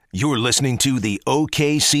You're listening to the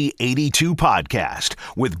OKC 82 podcast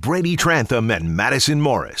with Brady Trantham and Madison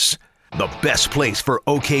Morris. The best place for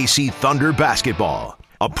OKC Thunder basketball.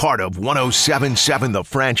 A part of 107.7 The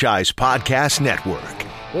Franchise Podcast Network.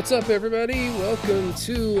 What's up, everybody? Welcome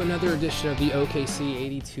to another edition of the OKC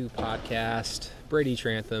 82 podcast. Brady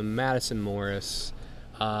Trantham, Madison Morris.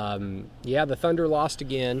 The Thunder lost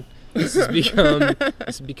again. This has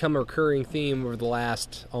become a recurring theme over the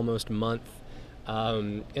last almost month.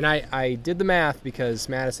 And I did the math because,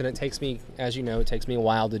 Madison, it takes me a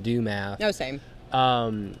while to do math. No, same.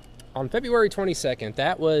 On February 22nd,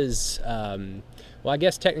 that was, I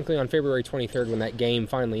guess technically on February 23rd when that game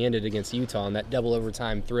finally ended against Utah in that double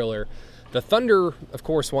overtime thriller. The Thunder, of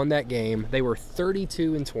course, won that game. They were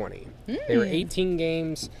 32-20. They were 18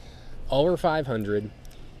 games, over 500,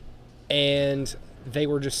 and they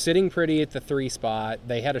were just sitting pretty at the 3 spot.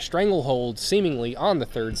 They had a stranglehold, seemingly, on the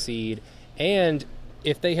 3rd seed. And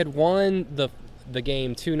if they had won the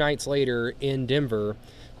game 2 nights later in Denver,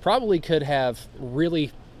 probably could have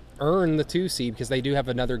really earned the 2 seed because they do have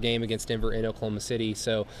another game against Denver in Oklahoma City.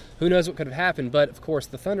 So who knows what could have happened. But, of course,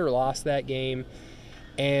 the Thunder lost that game.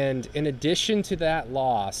 And in addition to that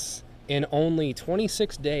loss, in only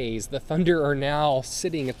 26 days, the Thunder are now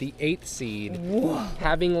sitting at the 8th seed,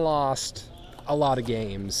 having lost a lot of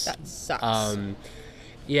games. That sucks.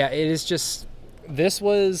 It is just – this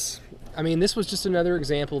was just another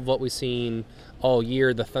example of what we've seen all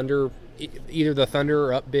year. The Thunder, either the Thunder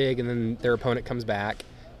are up big and then their opponent comes back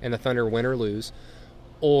and the Thunder win or lose,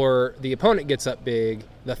 or the opponent gets up big,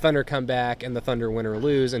 the Thunder come back and the Thunder win or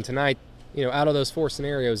lose. And tonight, out of those 4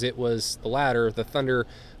 scenarios, it was the latter. The Thunder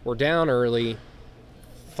were down early,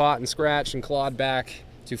 fought and scratched and clawed back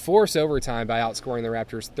to force overtime by outscoring the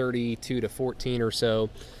Raptors 32-14 or so,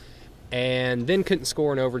 and then couldn't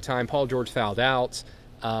score in overtime. Paul George fouled out.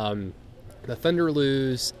 The Thunder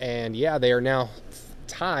lose, and they are now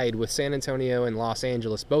tied with San Antonio and Los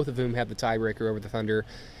Angeles, both of whom have the tiebreaker over the Thunder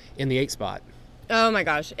in the 8th spot. Oh my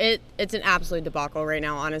gosh, it's an absolute debacle right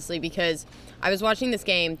now, honestly, because I was watching this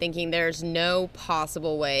game thinking there's no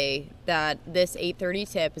possible way that this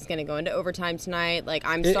 8:30 tip is going to go into overtime tonight. Like,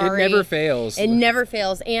 I'm sorry. It never fails. It never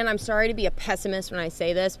fails, and I'm sorry to be a pessimist when I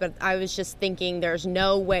say this, but I was just thinking there's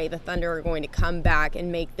no way the Thunder are going to come back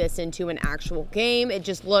and make this into an actual game. It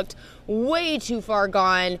just looked way too far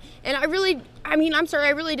gone, and I really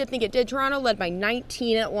did think it did. Toronto led by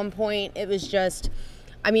 19 at one point. It was just...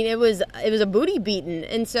 it was a booty beating,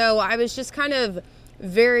 and so I was just kind of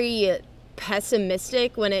very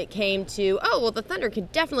pessimistic when it came to, the Thunder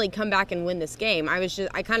could definitely come back and win this game.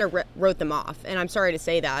 I kind of wrote them off, and I'm sorry to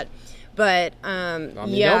say that, but don't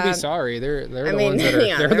be sorry. They're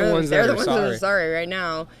the ones that are sorry right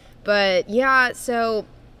now. But so.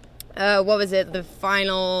 What was it? The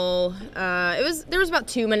final, there was about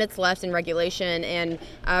 2 minutes left in regulation, and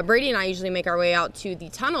Brady and I usually make our way out to the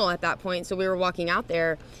tunnel at that point, so we were walking out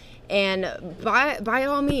there, and by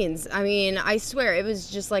all means, I swear, it was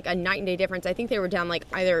just like a night and day difference. I think they were down like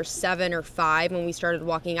either 7 or 5 when we started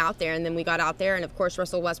walking out there, and then we got out there, and of course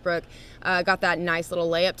Russell Westbrook got that nice little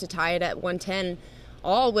layup to tie it at 110,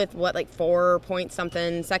 all with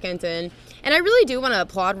 4-point-something seconds in. And I really do want to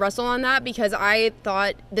applaud Russell on that, because I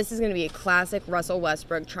thought this is going to be a classic Russell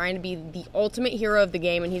Westbrook trying to be the ultimate hero of the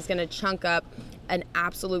game, and he's going to chunk up an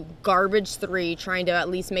absolute garbage 3, trying to at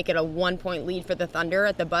least make it a 1-point lead for the Thunder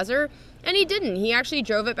at the buzzer. And he didn't. He actually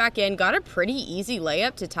drove it back in, got a pretty easy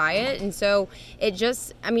layup to tie it. And so it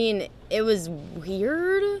just, it was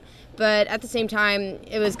weird. But at the same time,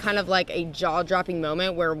 it was kind of like a jaw-dropping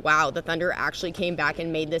moment where, wow, the Thunder actually came back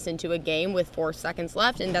and made this into a game with 4 seconds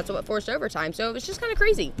left, and that's what forced overtime. So it was just kind of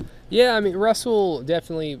crazy. Yeah, Russell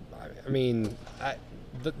definitely,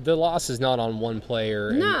 the loss is not on one player.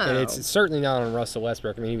 And it's certainly not on Russell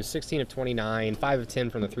Westbrook. He was 16 of 29, 5 of 10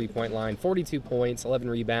 from the 3-point line, 42 points, 11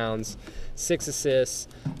 rebounds, 6 assists.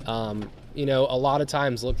 A lot of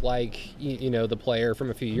times looked like, the player from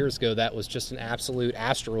a few years ago that was just an absolute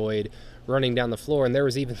asteroid running down the floor. And there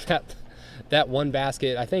was even that one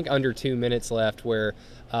basket, I think under 2 minutes left, where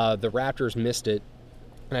the Raptors missed it.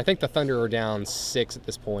 And I think the Thunder are down 6 at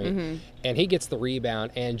this point. Mm-hmm. And he gets the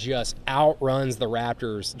rebound and just outruns the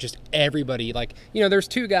Raptors, just everybody. There's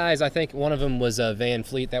 2 guys, I think one of them was Van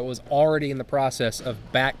Fleet, that was already in the process of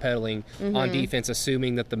backpedaling on defense,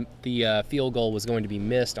 assuming that the field goal was going to be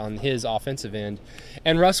missed on his offensive end.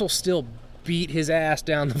 And Russell still beat his ass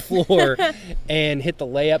down the floor and hit the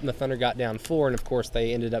layup, and the Thunder got down 4. And, of course,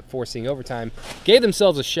 they ended up forcing overtime. Gave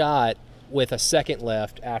themselves a shot with a second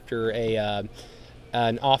left after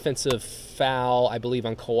an offensive foul, I believe,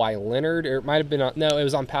 on Kawhi Leonard, or it might have been it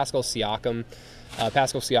was on Pascal Siakam.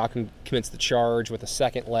 Pascal Siakam commits the charge with a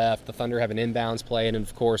second left. The Thunder have an inbounds play, and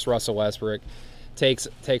of course Russell Westbrook takes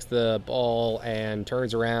the ball and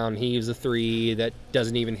turns around, heaves a three that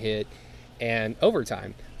doesn't even hit, and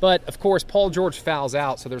overtime. But of course Paul George fouls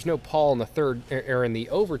out, so there's no Paul in the third or in the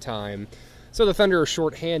overtime. So the Thunder are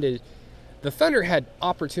shorthanded. The Thunder had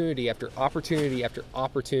opportunity after opportunity after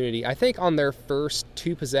opportunity. I think on their first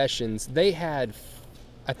 2 possessions, they had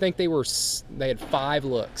 5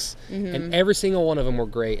 looks, and every single one of them were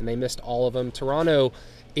great, and they missed all of them. Toronto,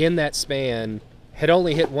 in that span, had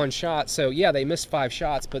only hit 1 shot, so yeah, they missed 5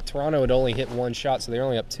 shots, but Toronto had only hit 1 shot, so they're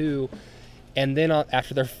only up 2. And then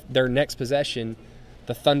after their next possession,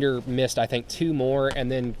 the Thunder missed, I think, 2 more,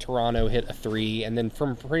 and then Toronto hit a 3, and then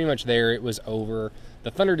from pretty much there, it was over. The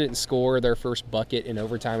Thunder didn't score their first bucket in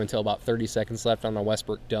overtime until about 30 seconds left on a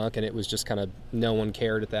Westbrook dunk, and it was just kind of no one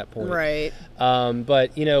cared at that point. Right.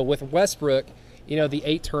 But, with Westbrook, the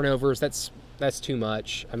 8 turnovers, that's too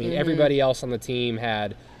much. I mean, everybody else on the team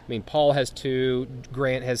had, Paul has 2,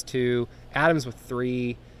 Grant has 2, Adams with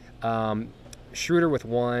 3, Schroeder with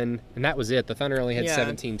 1, and that was it. The Thunder only had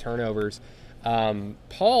 17 turnovers.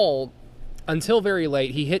 Paul, until very late,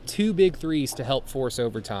 he hit 2 big threes to help force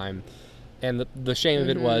overtime. And the shame of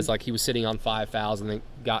it was, he was sitting on 5 fouls and then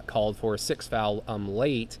got called for a 6th foul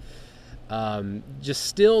late. Just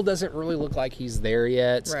still doesn't really look like he's there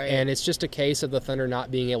yet. Right. And it's just a case of the Thunder not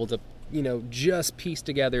being able to, just piece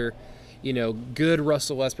together, good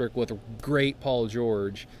Russell Westbrook with great Paul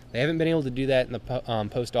George. They haven't been able to do that in the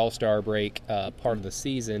post-All-Star break part of the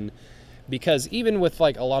season. Because even with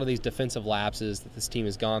a lot of these defensive lapses that this team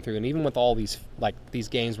has gone through, and even with all these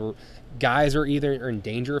games where guys are either in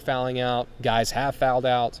danger of fouling out, guys have fouled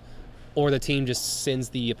out, or the team just sends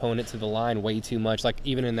the opponent to the line way too much, like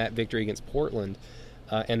even in that victory against Portland,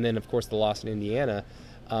 and then of course the loss in Indiana.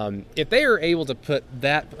 If they are able to put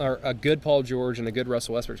a good Paul George and a good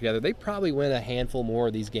Russell Westbrook together, they probably win a handful more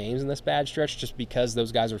of these games in this bad stretch just because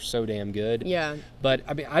those guys are so damn good. Yeah. But,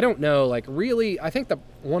 I don't know. Really, I think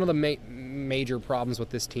one of the major problems with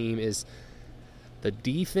this team is the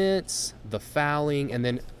defense, the fouling, and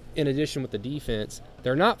then in addition with the defense,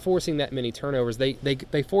 they're not forcing that many turnovers.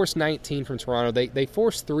 They forced 19 from Toronto. They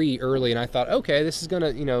forced 3 early, and I thought, okay, this is going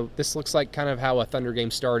to, this looks like kind of how a Thunder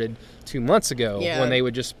game started 2 months ago when they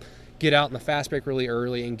would just get out in the fast break really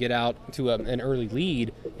early and get out to an early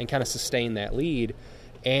lead and kind of sustain that lead.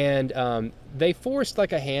 And they forced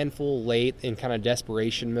a handful late in kind of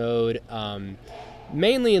desperation mode,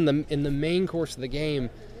 mainly in the main course of the game.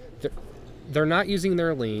 They're not using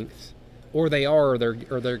their length. Or they are,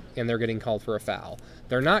 they're getting called for a foul.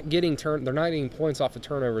 They're not getting points off of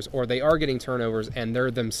turnovers, or they are getting turnovers and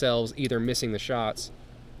they're themselves either missing the shots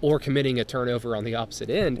or committing a turnover on the opposite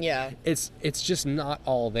end. Yeah, it's just not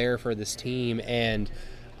all there for this team, and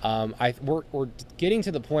we're getting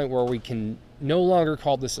to the point where we can no longer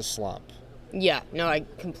call this a slump. Yeah, no, I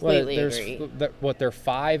completely agree. They're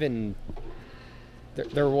 5 and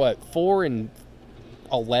they're 4 and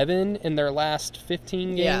 11 in their last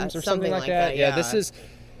 15 games or something like that. Yeah,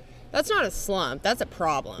 that's not a slump. That's a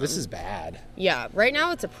problem. This is bad. Yeah, right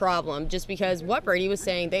now it's a problem just because what Brady was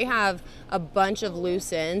saying, they have a bunch of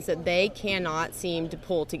loose ends that they cannot seem to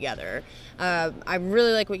pull together. I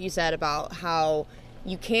really like what you said about how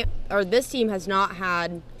this team has not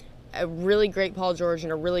had a really great Paul George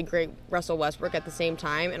and a really great Russell Westbrook at the same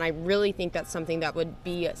time, and I really think that's something that would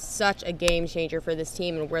be such a game changer for this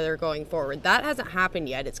team and where they're going forward. That hasn't happened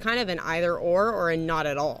yet. It's kind of an either or a not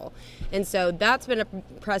at all, and so that's been a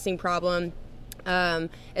pressing problem,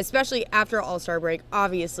 especially after All-Star break.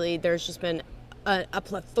 Obviously, there's just been a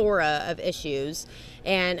plethora of issues,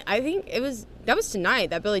 and I think that was tonight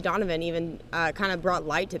that Billy Donovan even kind of brought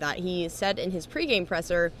light to that. He said in his pregame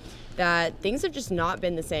presser that things have just not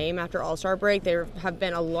been the same after All-Star break. There have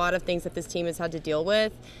been a lot of things that this team has had to deal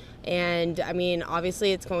with. And,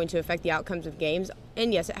 obviously it's going to affect the outcomes of games.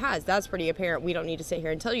 And, yes, it has. That's pretty apparent. We don't need to sit here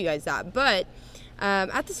and tell you guys that. But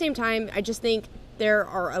at the same time, I just think there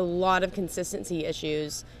are a lot of consistency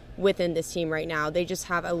issues within this team right now. They just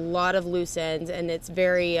have a lot of loose ends. And it's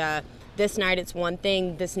very this night it's one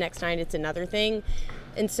thing, this next night it's another thing.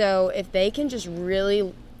 And so if they can just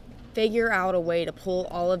really figure out a way to pull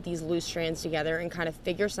all of these loose strands together and kind of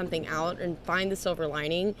figure something out and find the silver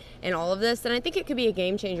lining in all of this, then I think it could be a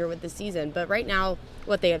game changer with the season. But right now,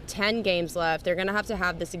 they have 10 games left. They're going to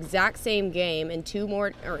have this exact same game in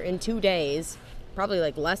 2 days probably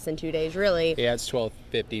like less than 2 days, really. Yeah, it's 12:50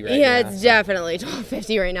 right now. Yeah, it's definitely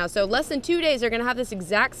 12:50 right now. So less than 2 days, they're going to have this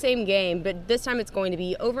exact same game, but this time it's going to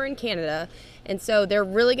be over in Canada. And so they're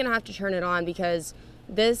really going to have to turn it on because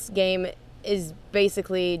this game is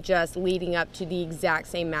basically just leading up to the exact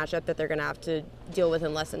same matchup that they're going to have to deal with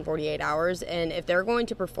in less than 48 hours. And if they're going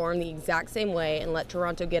to perform the exact same way and let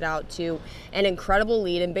Toronto get out to an incredible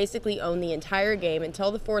lead and basically own the entire game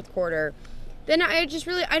until the fourth quarter, then I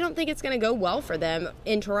don't think it's going to go well for them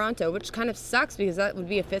in Toronto, which kind of sucks because that would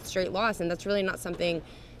be a fifth straight loss, and that's really not something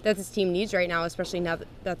that this team needs right now, especially now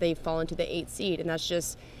that they've fallen to the 8th seed, and that's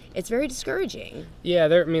just, it's very discouraging. Yeah,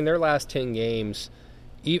 their last 10 games,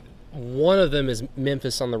 one of them is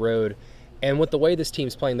Memphis on the road, and with the way this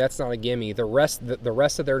team's playing, that's not a gimme. The rest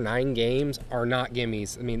of their 9 games are not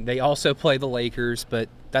gimmies. I mean, they also play the Lakers, but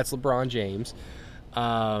that's LeBron James.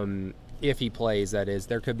 If he plays, that is.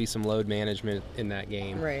 There could be some load management in that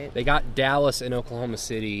game. Right. They got Dallas and Oklahoma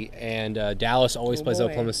City, and Dallas always plays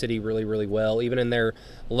Oklahoma City really, really well. Even in their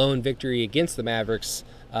lone victory against the Mavericks,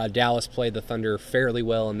 Dallas played the Thunder fairly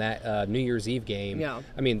well in that New Year's Eve game. Yeah.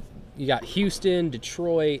 I mean, you got Houston,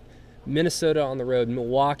 Detroit, Minnesota on the road,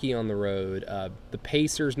 Milwaukee on the road, the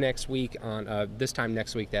Pacers next week, this time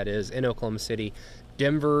next week, that is, in Oklahoma City,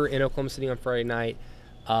 Denver in Oklahoma City on Friday night.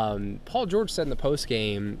 Paul George said in the post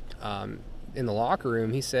game in the locker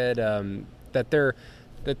room, he said that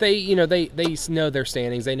they know their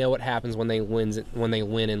standings. They know what happens when they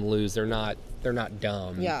win and lose. They're not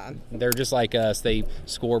dumb. Yeah. They're just like us. They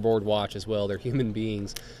scoreboard watch as well. They're human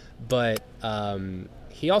beings. But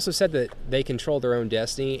he also said that they control their own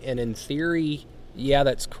destiny, and in theory, yeah,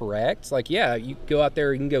 that's correct. Like, yeah, you go out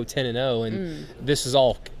there, you can go 10-0, and this is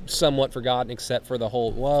all somewhat forgotten except for the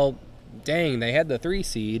whole, well, dang, they had the 3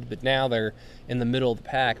 seed, but now they're in the middle of the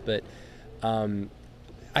pack. But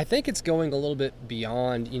I think it's going a little bit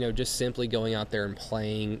beyond, just simply going out there and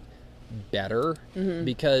playing better,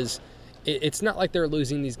 because it's not like they're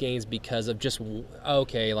losing these games because of just,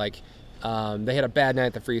 okay, like, they had a bad night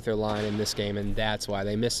at the free throw line in this game, and that's why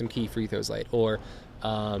they missed some key free throws late. Or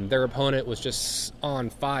their opponent was just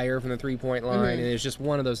on fire from the three-point line, and it was just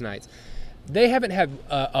one of those nights. They haven't had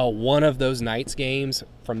a one of those nights games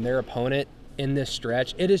from their opponent in this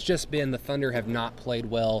stretch. It has just been the Thunder have not played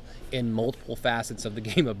well in multiple facets of the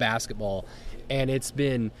game of basketball, and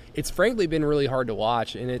it's frankly been really hard to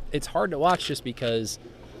watch. And it's hard to watch just because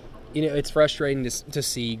it's frustrating to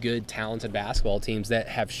see good, talented basketball teams that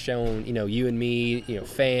have shown, you and me,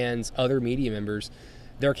 fans, other media members,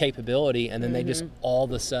 their capability, and then they just all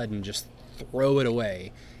of a sudden just throw it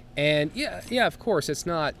away. And yeah, of course,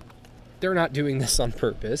 they're not doing this on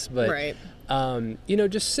purpose, but right.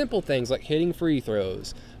 Just simple things like hitting free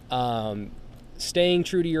throws, staying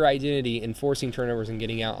true to your identity and forcing turnovers and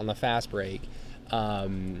getting out on the fast break.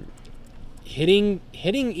 Hitting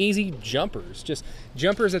easy jumpers, just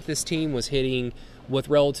jumpers that this team was hitting with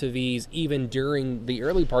relative ease even during the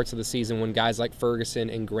early parts of the season when guys like Ferguson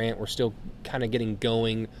and Grant were still kind of getting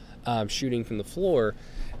going, shooting from the floor.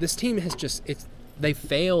 This team has they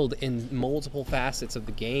failed in multiple facets of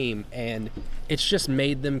the game, and it's just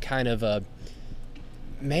made them kind of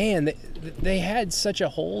they had such a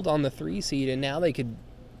hold on the 3 seed, and now they could,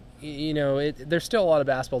 there's still a lot of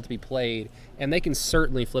basketball to be played, and they can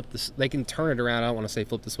certainly they can turn it around. I don't want to say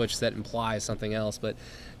flip the switch, that implies something else, but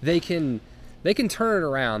they can turn it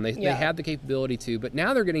around. They have the capability to, but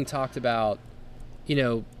now they're getting talked about,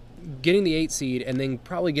 getting the 8 seed and then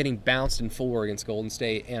probably getting bounced in 4 against Golden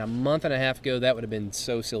State. And a month and a half ago, that would have been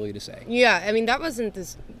so silly to say. Yeah, I mean, that wasn't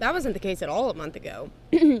the case at all a month ago.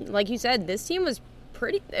 Like you said, this team was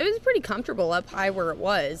pretty comfortable up high where it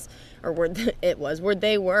was, or where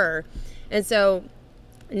they were. And so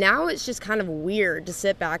now it's just kind of weird to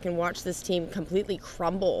sit back and watch this team completely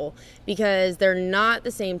crumble because they're not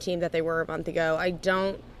the same team that they were a month ago. I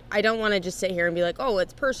don't want to just sit here and be like, oh,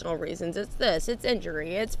 it's personal reasons, it's this, it's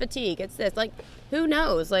injury, it's fatigue, it's this. Like, who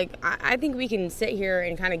knows? Like, I think we can sit here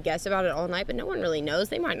and kind of guess about it all night, but no one really knows.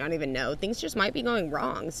 They might not even know. Things just might be going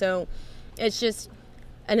wrong. So it's just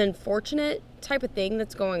an unfortunate type of thing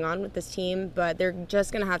that's going on with this team, but they're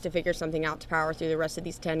just going to have to figure something out to power through the rest of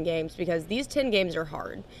these 10 games because these 10 games are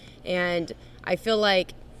hard. And I feel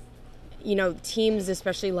like, teams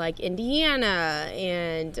especially like Indiana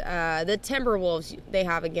and the Timberwolves, they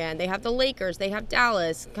have the Lakers, they have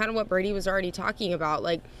Dallas, kind of what Brady was already talking about.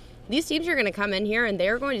 Like, these teams are going to come in here and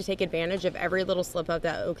they're going to take advantage of every little slip up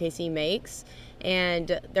that OKC makes,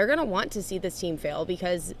 and they're going to want to see this team fail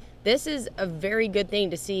because this is a very good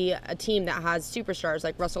thing to see a team that has superstars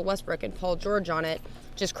like Russell Westbrook and Paul George on it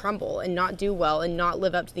just crumble and not do well and not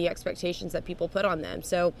live up to the expectations that people put on them.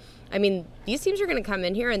 So, I mean, these teams are going to come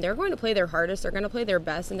in here and they're going to play their hardest, they're going to play their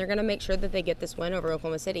best, and they're going to make sure that they get this win over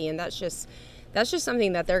Oklahoma City, and that's just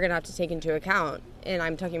something that they're going to have to take into account. And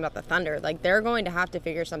I'm talking about the Thunder. Like, they're going to have to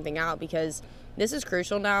figure something out because this is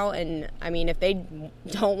crucial now. And, I mean, if they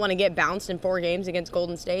don't want to get bounced in 4 games against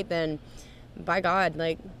Golden State, then by God,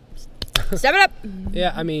 like, step it up.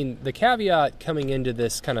 Yeah, I mean, the caveat coming into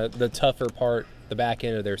this kind of the tougher part, the back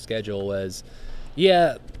end of their schedule was,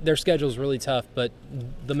 yeah, their schedule's really tough, but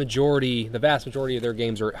the vast majority of their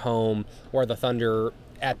games are at home, where the Thunder,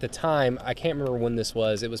 at the time, I can't remember when this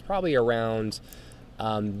was, it was probably around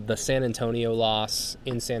the San Antonio loss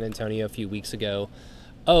in San Antonio a few weeks ago.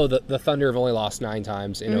 Oh, the Thunder have only lost 9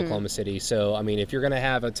 times in Oklahoma City. So, I mean, if you're going to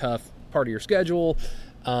have a tough part of your schedule,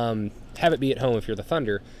 have it be at home if you're the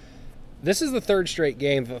Thunder. This is the 3rd straight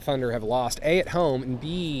game the Thunder have lost, A, at home, and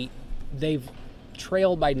B, they've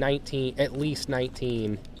trailed by 19, at least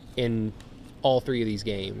 19 in all 3 of these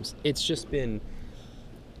games. It's just been,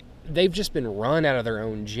 they've just been run out of their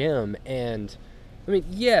own gym. And I mean,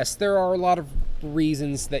 yes, there are a lot of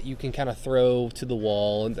reasons that you can kind of throw to the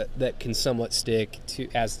wall and that can somewhat stick to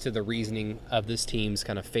as to the reasoning of this team's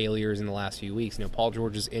kind of failures in the last few weeks. You know, Paul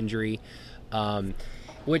George's injury,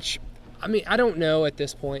 which, I mean, I don't know at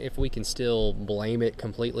this point if we can still blame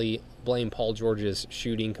Paul George's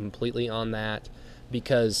shooting completely on that,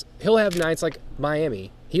 because he'll have nights like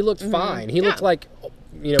Miami. He looked fine. He looked like,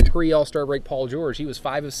 you know, pre-All-Star break Paul George. He was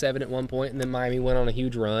 5 of 7 at one point, and then Miami went on a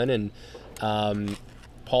huge run, and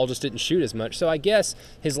Paul just didn't shoot as much. So I guess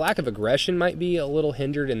his lack of aggression might be a little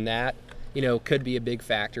hindered in that, you know, could be a big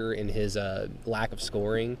factor in his lack of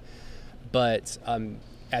scoring. But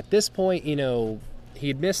at this point, you know, he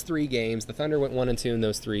had missed 3 games. The Thunder went 1-2 in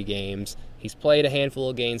those 3 games. He's played a handful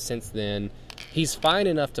of games since then. He's fine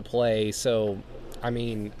enough to play. So, I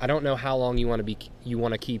mean, I don't know how long you want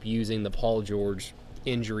to keep using the Paul George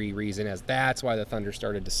injury reason as that's why the Thunder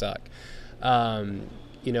started to suck.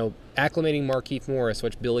 You know, acclimating Markieff Morris,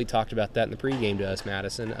 which Billy talked about that in the pregame to us,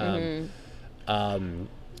 Madison.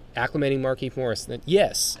 Acclimating Markieff Morris,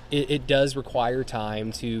 yes, it does require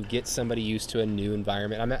time to get somebody used to a new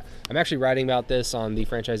environment. I'm actually writing about this on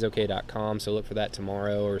thefranchiseok.com, so look for that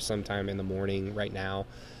tomorrow or sometime in the morning right now.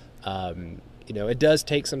 You know, it does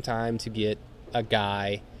take some time to get a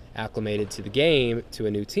guy acclimated to the game, to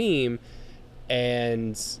a new team,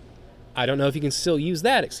 and I don't know if you can still use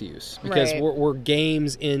that excuse because we're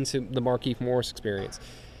games into the Markieff Morris experience.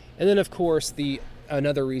 And then, of course,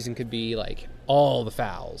 another reason could be, like, all the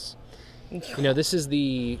fouls. You know, this is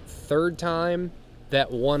the 3rd time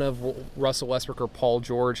that one of Russell Westbrook or Paul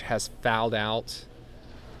George has fouled out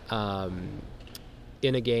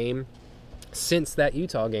in a game since that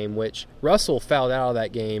Utah game, which Russell fouled out of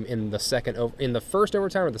that game in the first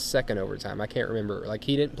overtime or the second overtime. I can't remember. Like,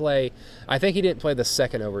 I think he didn't play the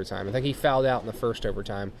second overtime. I think he fouled out in the first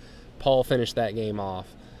overtime. Paul finished that game off.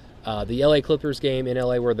 The LA Clippers game in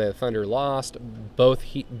LA where the Thunder lost, both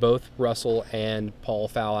Russell and Paul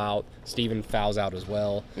foul out. Steven fouls out as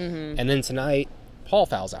well. And then tonight, Paul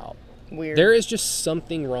fouls out. Weird. There is just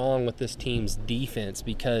something wrong with this team's defense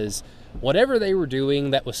because whatever they were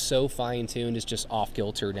doing that was so fine-tuned is just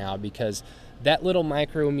off-kilter now, because that little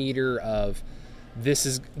micrometer of this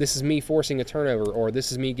is me forcing a turnover or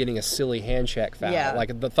this is me getting a silly hand check foul. Yeah.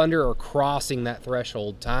 Like, the Thunder are crossing that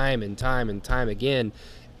threshold time and time and time again.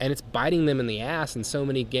 And it's biting them in the ass in so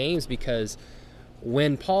many games because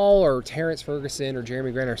when Paul or Terrence Ferguson or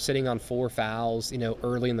Jeremy Grant are sitting on 4 fouls, you know,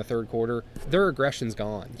 early in the 3rd quarter, their aggression's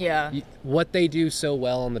gone. Yeah. What they do so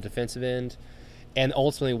well on the defensive end and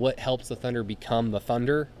ultimately what helps the Thunder become the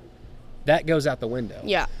Thunder, that goes out the window.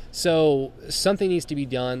 Yeah. So something needs to be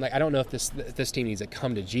done. Like, I don't know if this team needs a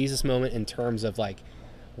come to Jesus moment in terms of, like,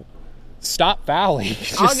 stop fouling.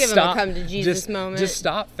 I'll give them a come to Jesus moment. Just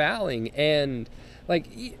stop fouling. And, like,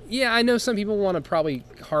 yeah, I know some people want to probably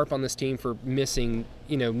harp on this team for missing,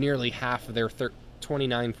 you know, nearly half of their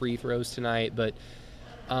 29 free throws tonight, but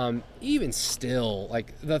even still,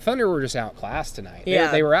 like, the Thunder were just outclassed tonight.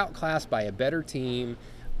 Yeah. They were outclassed by a better team,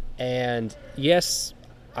 and yes,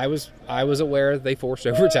 I was aware they forced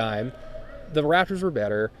overtime. The Raptors were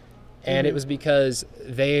better, and it was because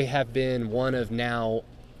they have been one of now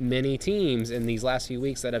many teams in these last few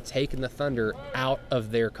weeks that have taken the Thunder out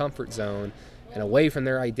of their comfort zone and away from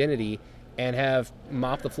their identity and have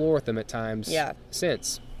mopped the floor with them at times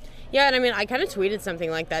since. Yeah, and I mean, I kind of tweeted something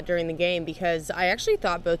like that during the game because I actually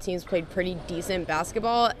thought both teams played pretty decent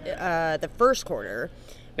basketball the first quarter.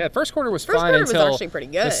 Yeah, the first quarter was First fine quarter was until actually pretty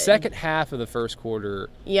good. the second half of the first quarter.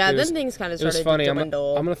 Yeah, then things kind of started to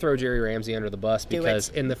dwindle. I'm going to throw Jerry Ramsey under the bus because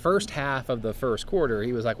it. in the first half of the first quarter,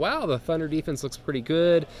 he was like, wow, the Thunder defense looks pretty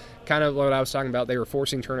good. Kind of what I was talking about. They were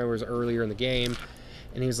forcing turnovers earlier in the game.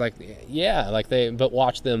 And he was like, yeah, but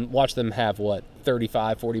watch them have,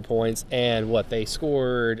 35, 40 points. And they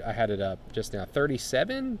scored, I had it up just now,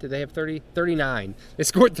 37? Did they have 30? 39. They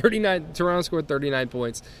scored 39. Toronto scored 39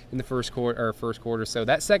 points in the first quarter. So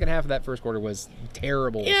that second half of that first quarter was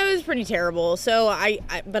terrible. Yeah, it was pretty terrible. So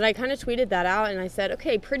but I kind of tweeted that out and I said,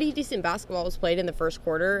 okay, pretty decent basketball was played in the first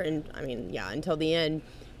quarter. And I mean, yeah, until the end.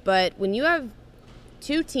 But when you have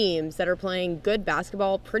two teams that are playing good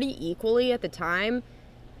basketball pretty equally at the time,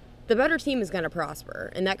 the better team is going to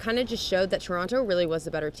prosper. And that kind of just showed that Toronto really was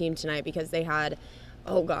the better team tonight because they had,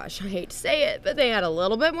 oh gosh, I hate to say it, but they had a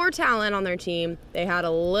little bit more talent on their team. They had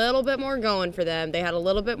a little bit more going for them. They had a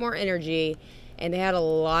little bit more energy, and they had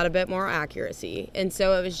a bit more accuracy. And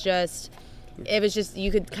so it was just you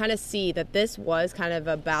could kind of see that this was kind of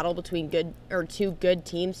a battle between two good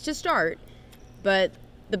teams to start, but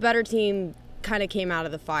the better team kind of came out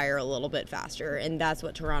of the fire a little bit faster, and that's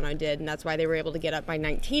what Toronto did, and that's why they were able to get up by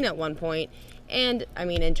 19 at one point, and, I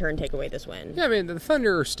mean, in turn, take away this win. Yeah, I mean, the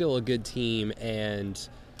Thunder are still a good team, and,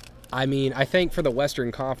 I mean, I think for the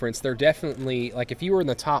Western Conference, they're definitely, if you were in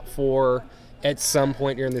the top four at some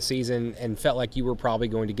point during the season and felt like you were probably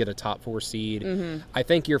going to get a top four seed, I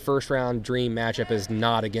think your first-round dream matchup is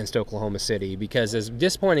not against Oklahoma City, because as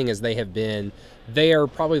disappointing as they have been, they are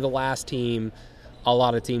probably the last team a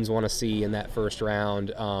lot of teams want to see in that first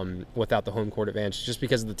round without the home court advantage, just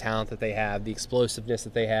because of the talent that they have, the explosiveness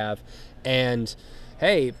that they have. And,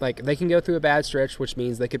 hey, they can go through a bad stretch, which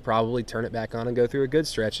means they could probably turn it back on and go through a good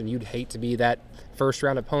stretch. And you'd hate to be that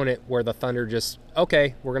first-round opponent where the Thunder just,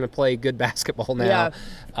 okay, we're going to play good basketball now.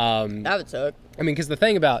 Yeah, that would suck. I mean, because the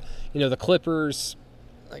thing about, the Clippers,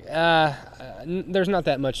 there's not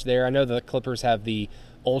that much there. I know the Clippers have the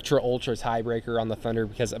ultra tiebreaker on the Thunder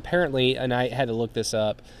because apparently, and I had to look this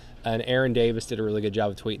up, and Aaron Davis did a really good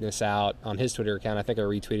job of tweeting this out on his Twitter account. I think I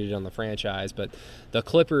retweeted it on the franchise, but the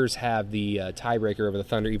Clippers have the tiebreaker over the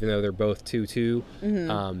Thunder, even though they're both 2-2.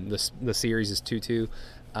 The series is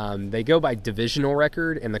 2-2. They go by divisional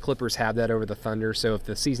record, and the Clippers have that over the Thunder. So if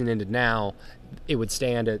the season ended now, it would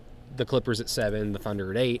stand at the Clippers at 7, the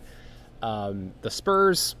Thunder at 8. The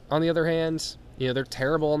Spurs, on the other hand, they're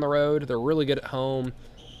terrible on the road. They're really good at home.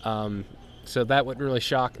 So that wouldn't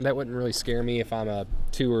really scare me if I'm a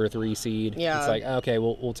 2 or a 3 seed. Yeah. It's like, okay,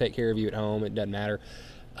 we'll take care of you at home. It doesn't matter.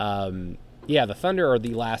 The Thunder are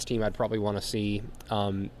the last team I'd probably want to see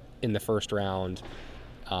in the first round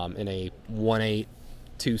in a 1-8,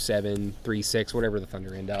 2-7, 3-6, whatever the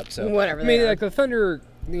Thunder end up. So whatever. I mean, the Thunder,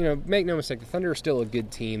 make no mistake, the Thunder are still a good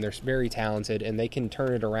team. They're very talented, and they can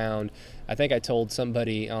turn it around. I think I told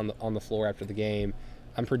somebody on the floor after the game,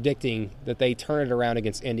 I'm predicting that they turn it around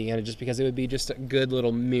against Indiana just because it would be just a good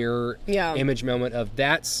little mirror image moment of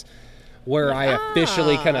that's where I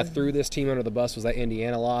officially kind of threw this team under the bus was that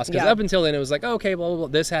Indiana loss. Because up until then it was like, okay, blah, blah, blah,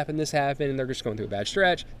 this happened, and they're just going through a bad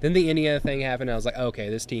stretch. Then the Indiana thing happened, and I was like, okay,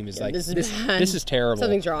 this team is this is terrible.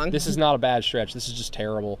 Something's wrong. This is not a bad stretch. This is just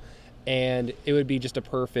terrible. And it would be just a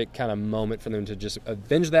perfect kind of moment for them to just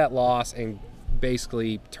avenge that loss and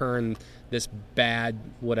basically turn this bad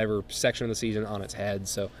whatever section of the season on its head.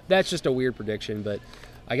 So that's just a weird prediction, but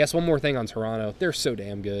I guess one more thing on Toronto, they're so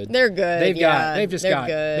damn good. They're good. They've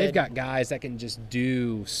got guys that can just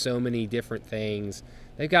do so many different things.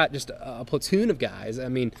 They've got just a platoon of guys. I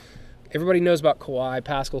mean, everybody knows about Kawhi.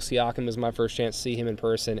 Pascal Siakam was my first chance to see him in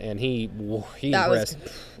person, and he impressed.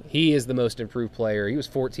 He is the most improved player. He was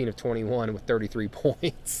 14 of 21 with 33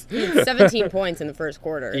 points. 17 points in the first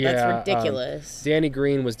quarter. Yeah, that's ridiculous. Danny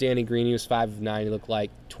Green was Danny Green. He was 5 of 9. He looked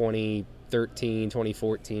like 2013,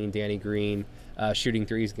 2014 Danny Green, shooting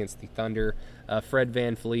threes against the Thunder. Fred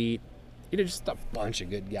VanVleet. Just a bunch of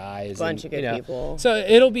good guys. Bunch of good people. So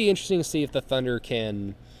it'll be interesting to see if the Thunder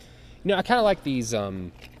can. I kind of like these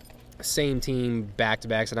same team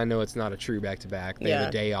back-to-backs, and I know it's not a true back-to-back. They have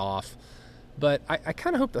a day off. But I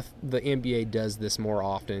kind of hope the NBA does this more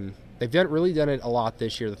often. They've really done it a lot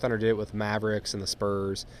this year. The Thunder did it with Mavericks and the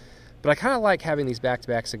Spurs. But I kind of like having these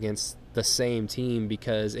back-to-backs against the same team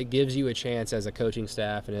because it gives you a chance as a coaching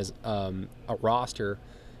staff and as a roster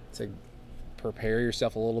to prepare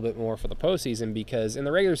yourself a little bit more for the postseason, because in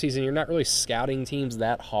the regular season you're not really scouting teams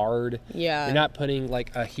that hard. Yeah. You're not putting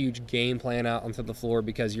like a huge game plan out onto the floor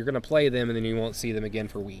because you're going to play them and then you won't see them again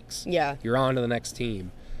for weeks. Yeah. You're on to the next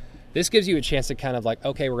team. this gives you a chance to kind of like,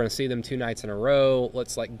 okay, we're going to see them 2 nights in a row.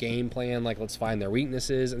 Let's like game plan, like let's find their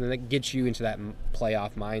weaknesses, and then it gets you into that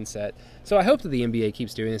playoff mindset. So I hope that the NBA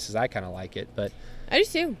keeps doing this, as I kind of like it. But I do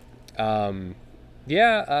too.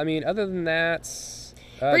 Yeah, I mean, other than that,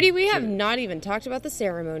 Brady, we have not even talked about the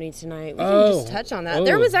ceremony tonight. We can just touch on that.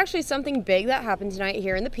 There was actually something big that happened tonight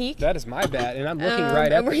here in the Peak. That is my bad, and I'm looking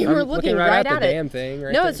right at the damn thing.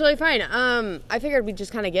 No, it's totally fine. I figured we'd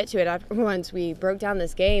just kind of get to it once we broke down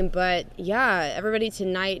this game. But yeah, everybody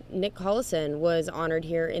tonight, Nick Collison was honored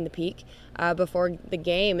here in the Peak before the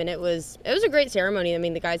game, and it was a great ceremony. I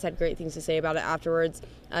mean, the guys had great things to say about it afterwards.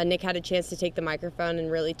 Nick had a chance to take the microphone and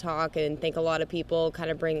really talk and thank a lot of people, kind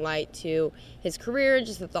of bring light to his career,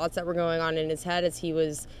 just the thoughts that were going on in his head as he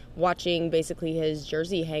was watching basically his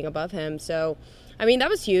jersey hang above him. So, I mean, that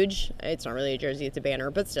was huge. It's not really a jersey, it's a banner,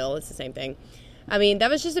 but still, it's the same thing. I mean, that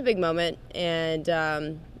was just a big moment. And,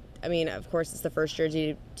 I mean, of course, it's the first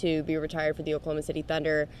jersey to be retired for the Oklahoma City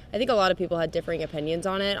Thunder. I think a lot of people had differing opinions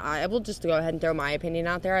on it. I will just go ahead and throw my opinion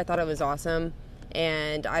out there. I thought it was awesome.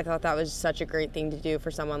 And I thought that was such a great thing to do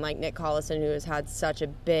for someone like Nick Collison, who has had such a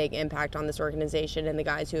big impact on this organization and the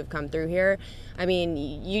guys who have come through here. I mean,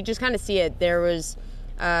 you just kind of see it. There was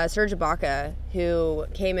Serge Ibaka, who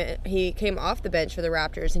came off the bench for the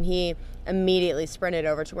Raptors, and he immediately sprinted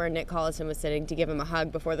over to where Nick Collison was sitting to give him a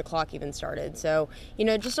hug before the clock even started. So, you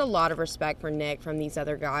know, just a lot of respect for Nick from these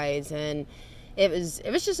other guys, and it was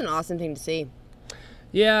just an awesome thing to see.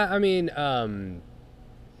 Yeah, I mean,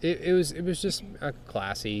 It was just a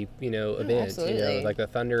classy, event. Absolutely. Like the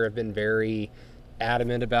Thunder have been very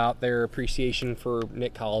adamant about their appreciation for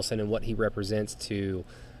Nick Collison and what he represents to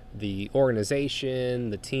the organization,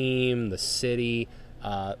 the team, the city,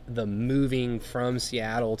 the moving from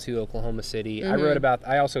Seattle to Oklahoma City. Mm-hmm.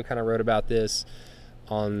 I also kind of wrote about this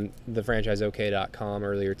on thefranchiseok.com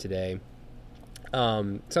earlier today.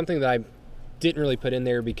 Something that I didn't really put in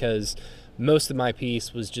there because most of my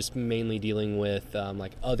piece was just mainly dealing with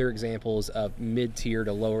like other examples of mid-tier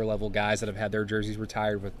to lower level guys that have had their jerseys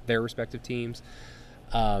retired with their respective teams.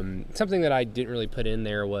 Something that I didn't really put in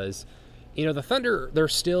there was, the Thunder, they're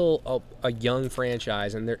still a young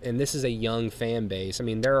franchise, and this is a young fan base. I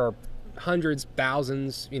mean, there are hundreds,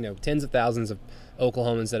 thousands, tens of thousands of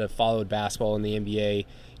Oklahomans that have followed basketball in the NBA,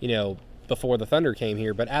 before the Thunder came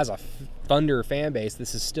here. But as a Thunder fan base,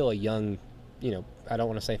 this is still a young, I don't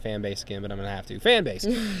want to say fan base again, but I'm going to have to. Fan base.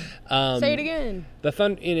 Say it again. The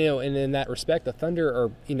Thunder, and in that respect, the Thunder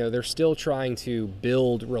are, they're still trying to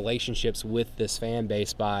build relationships with this fan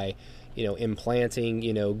base by, implanting,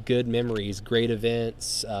 good memories, great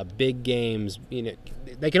events, big games.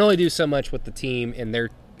 They can only do so much with the team and their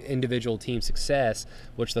individual team success,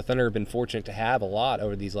 which the Thunder have been fortunate to have a lot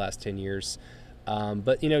over these last 10 years.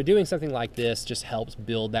 But, doing something like this just helps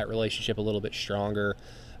build that relationship a little bit stronger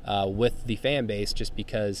with the fan base, just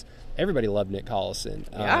because everybody loved Nick Collison.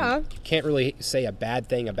 Yeah. Can't really say a bad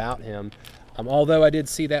thing about him. Although I did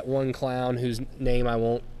see that one clown whose name I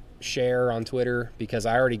won't share on Twitter because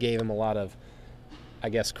I already gave him a lot of, I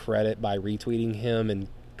guess, credit by retweeting him and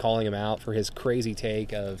calling him out for his crazy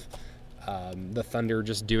take of the Thunder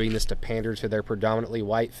just doing this to pander to their predominantly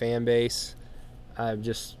white fan base.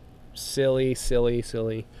 Just silliness.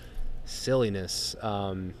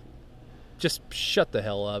 Just shut the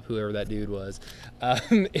hell up, whoever that dude was.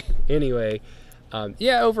 Anyway,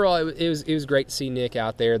 overall, it was great to see Nick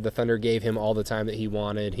out there. The Thunder gave him all the time that he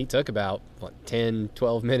wanted. He took about 10,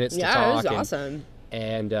 12 minutes to talk. Yeah, it was awesome.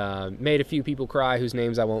 And made a few people cry whose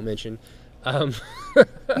names I won't mention.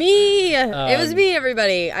 Me! It was me,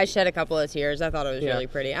 everybody. I shed a couple of tears. I thought it was really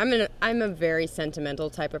pretty. I'm a very sentimental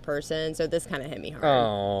type of person, so this kind of hit me hard.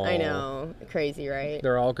 Oh, I know. Crazy, right?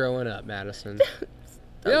 They're all growing up, Madison.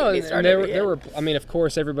 And there were. I mean, of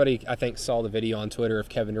course, everybody I think saw the video on Twitter of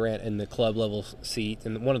Kevin Durant in the club level seat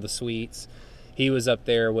in one of the suites. He was up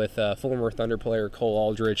there with former Thunder player Cole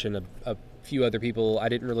Aldrich and a few other people. I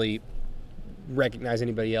didn't really recognize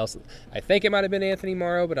anybody else. I think it might have been Anthony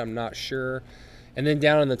Morrow, but I'm not sure. And then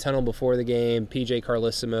down in the tunnel before the game, PJ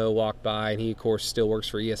Carlesimo walked by, and he, of course, still works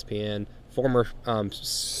for ESPN. Former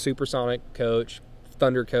Supersonic coach,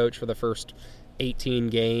 Thunder coach for the first 18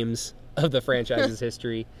 games of the franchise's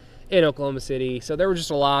history in Oklahoma City. So there were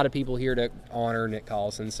just a lot of people here to honor Nick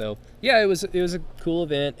Collison. So yeah, it was a cool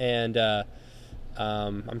event, and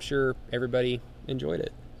I'm sure everybody enjoyed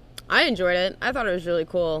it. I enjoyed it. I thought it was really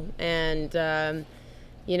cool, and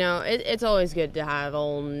it's always good to have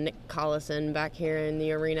old Nick Collison back here in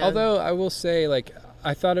the arena. Although I will say,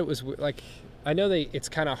 I thought it was I know it's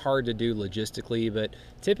kind of hard to do logistically, but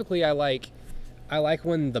typically I I like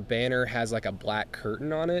when the banner has like a black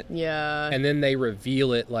curtain on it. Yeah. And then they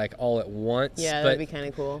reveal it like all at once. Yeah, that'd be kind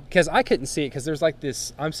of cool. Because I couldn't see it because there's like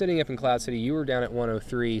this. I'm sitting up in Cloud City. You were down at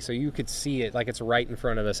 103, so you could see it like it's right in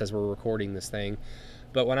front of us as we're recording this thing.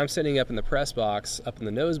 But when I'm sitting up in the press box, up in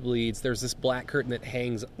the nosebleeds, there's this black curtain that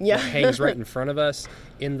hangs right in front of us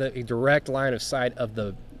in the direct line of sight of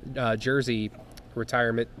the jersey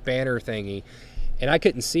retirement banner thingy. And I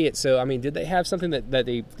couldn't see it. So, I mean, did they have something that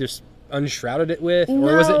they just unshrouded it with? No.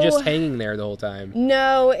 Or was it just hanging there the whole time?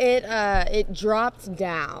 No, it dropped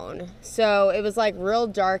down. So it was like real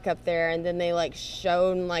dark up there, and then they like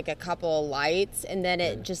shone like a couple lights, and then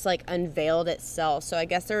it just like unveiled itself. So I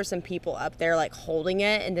guess there were some people up there like holding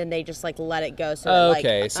it, and then they just like let it go, so it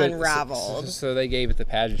like unraveled. So they gave it the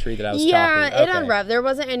pageantry that I was talking. Okay. It unraveled. There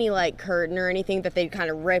wasn't any like curtain or anything that they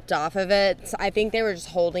kind of ripped off of it. So I think they were just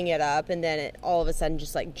holding it up, and then it all of a sudden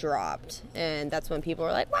just like dropped, and that's when people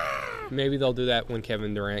were like, "Wow!" Maybe they'll do that when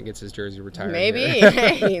Kevin Durant gets his jersey retired. Maybe.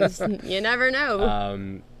 Hey, you never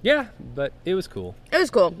know. Yeah, but it was cool. It was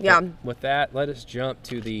cool, yeah. But with that, let us jump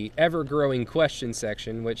to the ever-growing question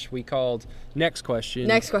section, which we called Next Question.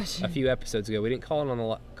 Next Question. A few episodes ago. We didn't call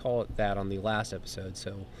it that on the last episode,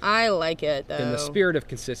 so I like it, though. In the spirit of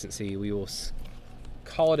consistency, we will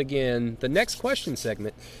call it again the Next Question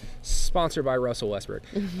segment, sponsored by Russell Westbrook.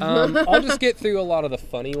 I'll just get through a lot of the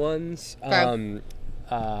funny ones. Okay.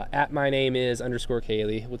 At my name is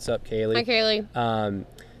 _Kaylee. What's up, Kaylee? Hi, Kaylee.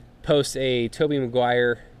 Post a Tobey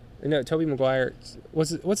Maguire. No, Tobey Maguire.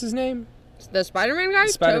 What's his name? The Spider-Man guy?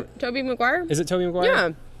 Tobey Maguire? Is it Tobey Maguire? Yeah.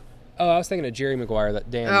 Oh, I was thinking of Jerry Maguire,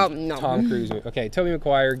 that damn Tom Cruise movie. Okay, Tobey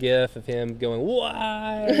Maguire gif of him going,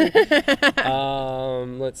 why?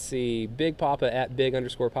 Let's see. Big Papa at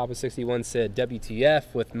big_Papa61 said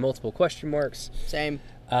WTF with multiple question marks. Same.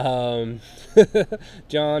 John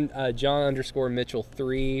 _Mitchell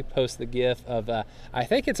 3 posts the gif of I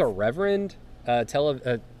think it's a reverend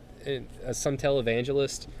some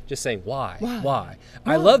televangelist just saying why.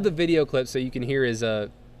 I love the video clip so you can hear his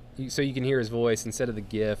voice instead of the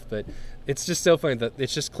gif, but it's just so funny that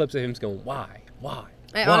it's just clips of him going why.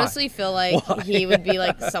 I honestly feel like he would be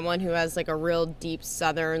like someone who has like a real deep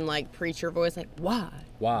Southern like preacher voice, like why.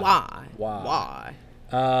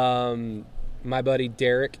 My buddy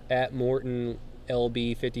Derek at Morton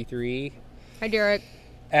LB53. Hi, Derek.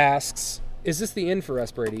 Asks, is this the end for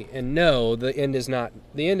us, Brady? And no, the end is not.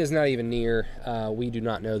 The end is not even near. We do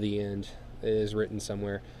not know the end. It is written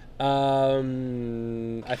somewhere.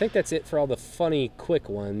 I think that's it for all the funny, quick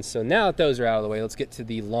ones. So now that those are out of the way, let's get to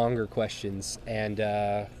the longer questions, and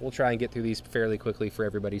we'll try and get through these fairly quickly for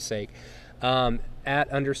everybody's sake. At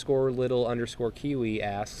 _little_Kiwi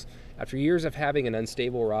asks, after years of having an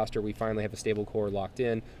unstable roster, we finally have a stable core locked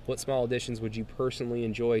in. What small additions would you personally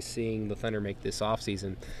enjoy seeing the Thunder make this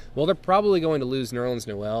offseason? Well, they're probably going to lose Nerlens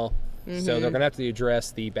Noel, so they're going to have to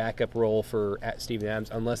address the backup role for Steven Adams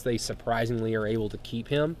unless they surprisingly are able to keep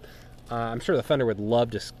him. I'm sure the Thunder would love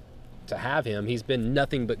to have him. He's been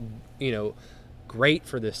nothing but, great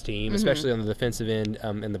for this team, especially on the defensive end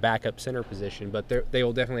in the backup center position, but they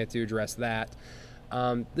will definitely have to address that.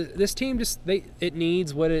 This team it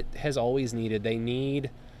needs what it has always needed. They need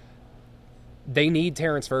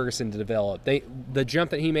Terrence Ferguson to develop. The jump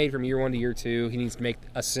that he made from year 1 to year 2, he needs to make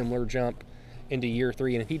a similar jump into year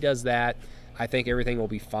 3, and if he does that, I think everything will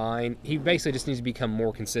be fine. He basically just needs to become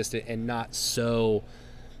more consistent and not so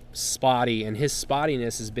spotty, and his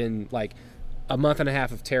spottiness has been like a month and a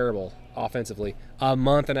half of terrible offensively, a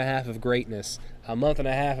month and a half of greatness, a month and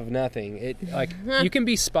a half of nothing. You can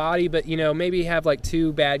be spotty, but maybe have like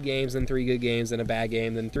 2 bad games, then 3 good games, then a bad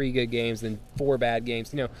game, then 3 good games, then 4 bad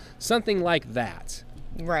games. Something like that.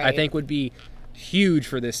 Right. I think would be huge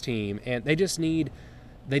for this team, and they just need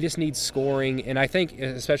scoring. And I think,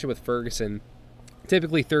 especially with Ferguson,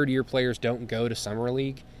 typically third-year players don't go to summer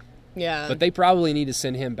league. Yeah. But they probably need to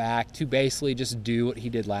send him back to basically just do what he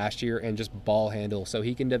did last year and just ball handle, so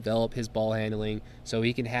he can develop his ball handling, so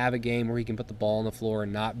he can have a game where he can put the ball on the floor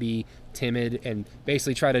and not be timid and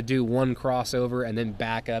basically try to do one crossover and then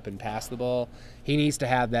back up and pass the ball. He needs to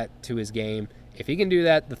have that to his game. If he can do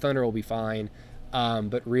that, the Thunder will be fine.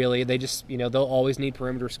 But really, they just, they'll always need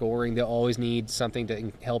perimeter scoring. They'll always need something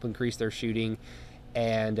to help increase their shooting.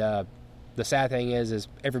 And the sad thing is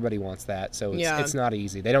everybody wants that, so it's not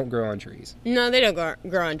easy. They don't grow on trees. No, they don't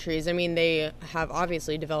grow on trees. I mean, they have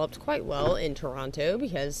obviously developed quite well in Toronto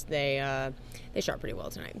because they shot pretty well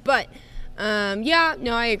tonight. But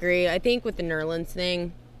I agree. I think with the Nerlens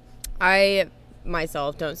thing, I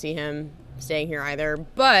myself don't see him staying here either.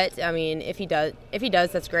 But I mean, if he does,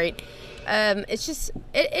 that's great. It's just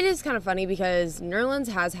it is kind of funny because Nerlens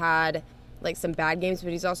has had like some bad games,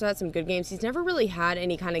 but he's also had some good games. He's never really had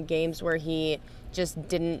any kind of games where he just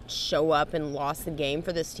didn't show up and lost the game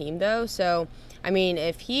for this team, though. So, I mean,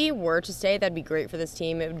 if he were to stay, that'd be great for this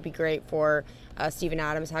team. It would be great for Steven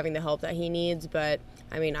Adams having the help that he needs. But,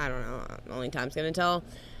 I mean, I don't know. Only time's going to tell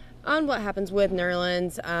on what happens with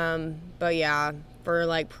Nerlens. But, yeah, for,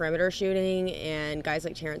 like, perimeter shooting and guys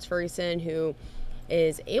like Terrence Ferguson, who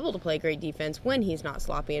is able to play great defense when he's not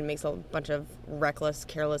sloppy and makes a bunch of reckless,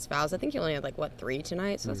 careless fouls. I think he only had, 3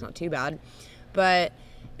 tonight, so that's not too bad. But,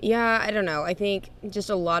 yeah, I don't know. I think just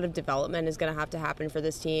a lot of development is going to have to happen for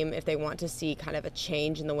this team if they want to see kind of a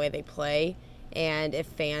change in the way they play, and if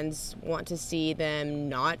fans want to see them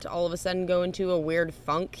not all of a sudden go into a weird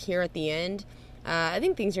funk here at the end. I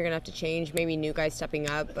think things are going to have to change, maybe new guys stepping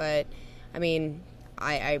up, but, I mean,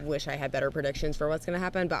 I wish I had better predictions for what's going to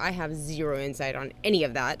happen, but I have zero insight on any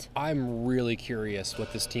of that. I'm really curious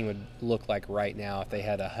what this team would look like right now if they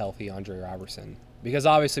had a healthy Andre Robertson. Because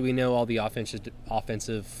obviously we know all the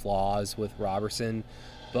offensive flaws with Robertson,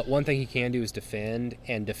 but one thing he can do is defend,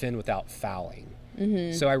 and defend without fouling.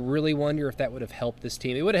 Mm-hmm. So I really wonder if that would have helped this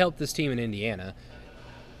team. It would have helped this team in Indiana.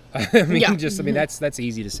 I mean, that's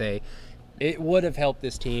easy to say. It would have helped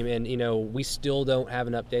this team, and, we still don't have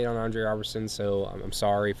an update on Andre Robertson, so I'm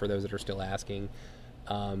sorry for those that are still asking.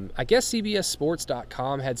 I guess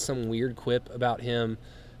CBSSports.com had some weird quip about him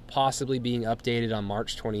possibly being updated on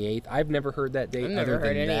March 28th. I've never heard that date other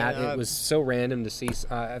than that. It was so random to see.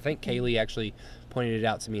 I think Kaylee actually pointed it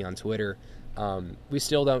out to me on Twitter. We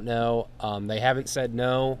still don't know. They haven't said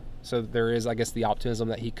no, so there is, I guess, the optimism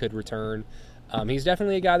that he could return. He's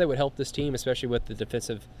definitely a guy that would help this team, especially with the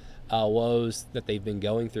defensive woes that they've been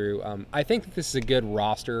going through. I think that this is a good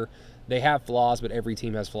roster. They have flaws, but every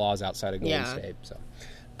team has flaws outside of Golden State. So,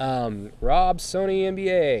 Rob, Sony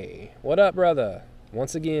NBA, what up, brother?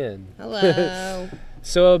 Once again. Hello.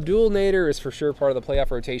 So Abdul Nader is for sure part of the playoff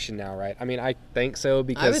rotation now, right? I mean, I think so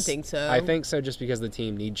because I would think so. I think so just because the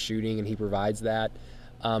team needs shooting and he provides that.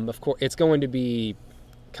 Of course, it's going to be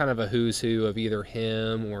kind of a who's who of either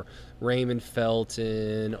him or Raymond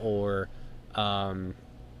Felton or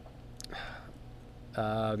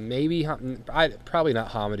maybe probably not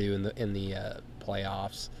Hamidou in the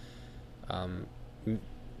playoffs.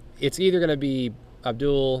 It's either going to be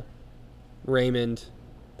Abdul, Raymond,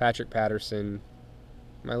 Patrick Patterson.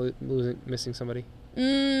 Am I missing somebody?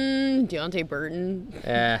 Deontay Burton.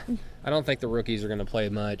 I don't think the rookies are going to play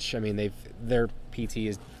much. I mean, their PT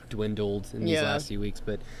has dwindled in these last few weeks,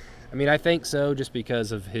 but I mean, I think so just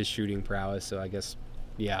because of his shooting prowess. So I guess,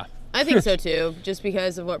 yeah. I think so too, just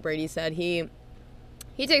because of what Brady said. He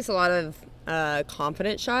takes a lot of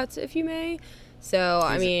confident shots, if you may. So,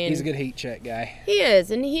 he's a good heat check guy. He is,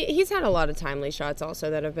 and he's had a lot of timely shots also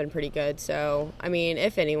that have been pretty good. So, I mean,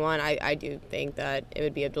 if anyone, I do think that it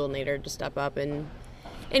would be Abdul Nader to step up in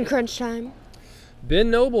crunch time. Ben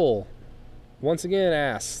Noble, once again,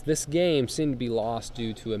 asks, this game seemed to be lost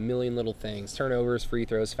due to a million little things, turnovers, free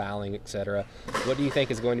throws, fouling, etc. What do you think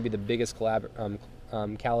is going to be the biggest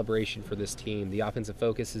calibration for this team? The offensive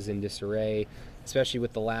focus is in disarray, especially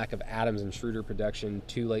with the lack of Adams and Schroeder production.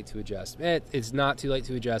 Too late to adjust. It's not too late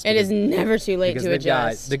to adjust. It is never too late to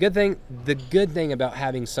adjust. The good thing about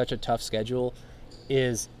having such a tough schedule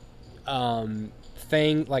is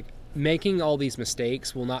making all these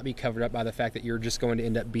mistakes will not be covered up by the fact that you're just going to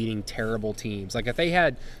end up beating terrible teams. Like if they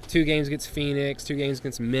had 2 games against Phoenix, 2 games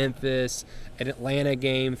against Memphis, an Atlanta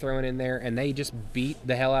game thrown in there, and they just beat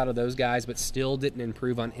the hell out of those guys but still didn't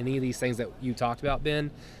improve on any of these things that you talked about, Ben,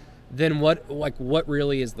 then what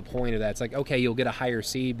really is the point of that? It's like, okay, you'll get a higher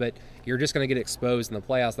seed, but you're just going to get exposed in the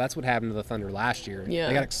playoffs. That's what happened to the Thunder last year. Yeah.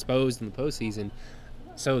 They got exposed in the postseason.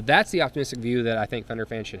 So that's the optimistic view that I think Thunder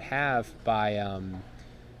fans should have by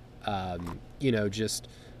just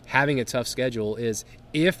having a tough schedule is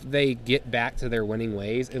if they get back to their winning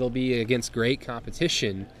ways, it'll be against great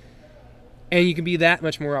competition. And you can be that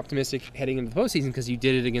much more optimistic heading into the postseason because you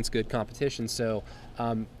did it against good competition. So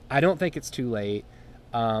I don't think it's too late.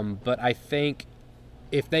 But I think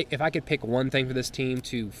if I could pick one thing for this team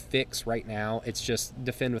to fix right now, it's just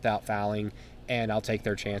defend without fouling, and I'll take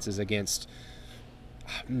their chances against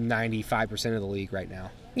 95% of the league right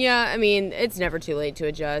now. Yeah, I mean, it's never too late to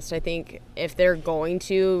adjust. I think if they're going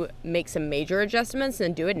to make some major adjustments,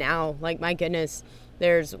 then do it now. Like, my goodness,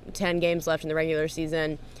 there's 10 games left in the regular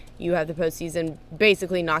season. You have the postseason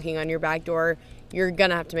basically knocking on your back door. You're going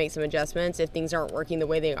to have to make some adjustments if things aren't working the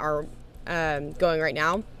way they are going right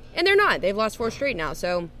now. And they're not. They've lost 4 straight now.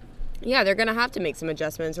 So, yeah, they're going to have to make some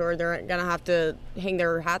adjustments, or they're going to have to hang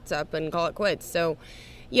their hats up and call it quits. So,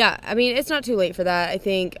 Yeah, I mean, it's not too late for that. I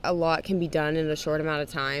think a lot can be done in a short amount of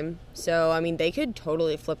time. So, I mean, they could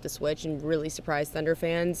totally flip the switch and really surprise Thunder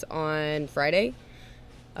fans on Friday.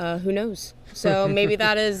 Who knows? So maybe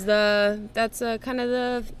that's kind of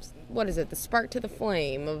the, what is it, the spark to the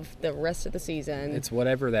flame of the rest of the season. It's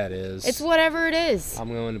whatever that is. It's whatever it is. I'm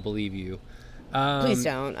going to believe you. Please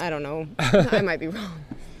don't. I don't know. I might be wrong.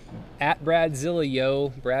 At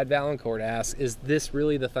Bradzilla, Brad Valancourt asks, is this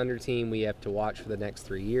really the Thunder team we have to watch for the next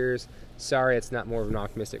 3 years? Sorry, it's not more of an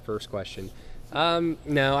optimistic first question.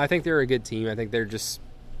 No, I think they're a good team. I think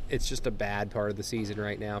it's just a bad part of the season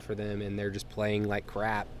right now for them, and they're just playing like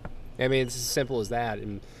crap. I mean, it's as simple as that.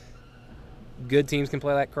 And good teams can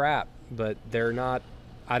play like crap, but they're not.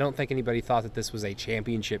 I don't think anybody thought that this was a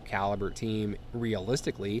championship caliber team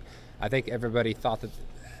realistically. I think everybody thought that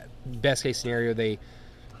best case scenario they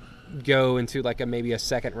go into like maybe a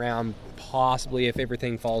second round, possibly if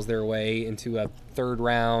everything falls their way, into a third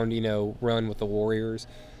round, run with the Warriors.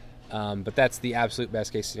 But that's the absolute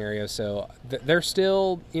best case scenario. So they're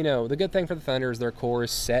still, the good thing for the Thunder is their core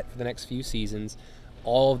is set for the next few seasons.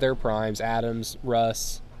 All of their primes, Adams,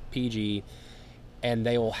 Russ, PG, and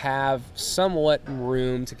they will have somewhat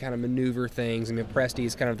room to kind of maneuver things. I mean, Presti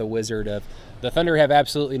is kind of the wizard of the Thunder have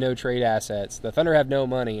absolutely no trade assets. The Thunder have no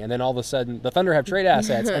money, and then all of a sudden the Thunder have trade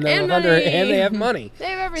assets, and then the Thunder and they have money. They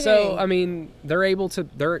have everything. So I mean,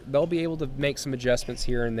 they'll be able to make some adjustments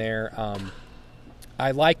here and there.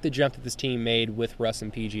 I like the jump that this team made with Russ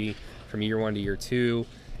and PG from year 1 to year 2,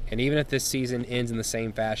 and even if this season ends in the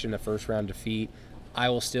same fashion, a first round defeat, I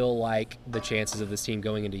will still like the chances of this team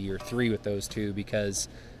going into year 3 with those two, because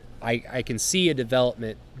I can see a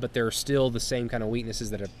development, but there are still the same kind of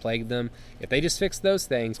weaknesses that have plagued them. If they just fix those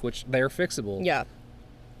things, which they're fixable, yeah,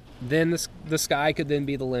 then the sky could then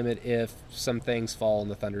be the limit if some things fall in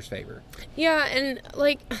the Thunder's favor. Yeah, and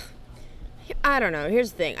I don't know.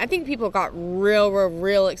 Here's the thing. I think people got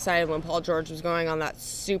real excited when Paul George was going on that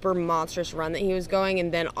super monstrous run that he was going,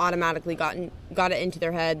 and then automatically got it into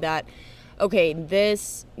their head that, okay,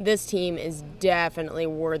 this team is definitely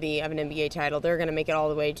worthy of an NBA title. They're going to make it all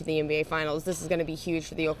the way to the NBA Finals. This is going to be huge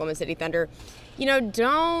for the Oklahoma City Thunder.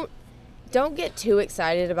 Don't get too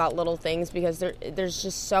excited about little things, because there's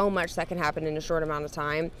just so much that can happen in a short amount of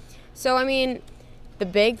time. So, I mean, the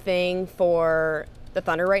big thing for the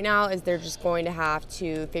Thunder right now is they're just going to have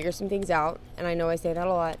to figure some things out. And I know I say that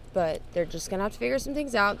a lot, but they're just going to have to figure some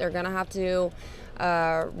things out. They're going to have to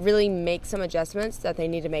really make some adjustments that they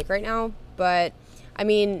need to make right now. But, I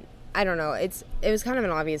mean, I don't know. It was kind of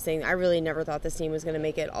an obvious thing. I really never thought this team was going to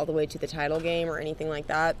make it all the way to the title game or anything like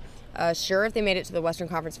that. Sure, if they made it to the Western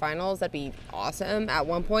Conference Finals, that'd be awesome. At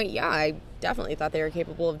one point, yeah, I definitely thought they were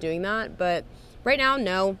capable of doing that. But right now,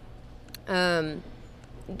 no. That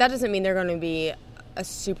doesn't mean they're going to be a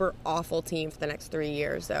super awful team for the next 3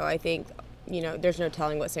 years. So I think, there's no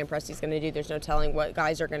telling what Sam Presti's going to do. There's no telling what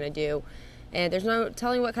guys are going to do. And there's no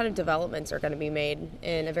telling what kind of developments are going to be made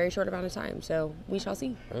in a very short amount of time. So we shall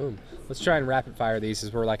see. Boom. Let's try and rapid fire these,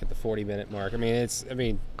 as we're at the 40-minute mark.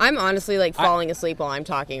 I'm honestly falling asleep while I'm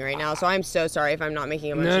talking right now. So I'm so sorry if I'm not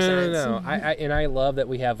making a bunch of sense. No. I love that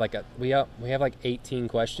we have we have 18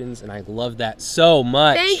 questions, and I love that so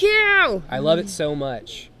much. Thank you. I love it so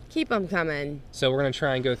much. Keep them coming. So we're going to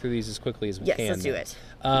try and go through these as quickly as we can. Yes, let's do it.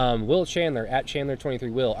 Will Chandler, at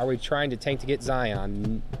Chandler23 Will, are we trying to tank to get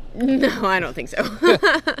Zion? No, I don't think so.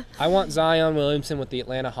 I want Zion Williamson with the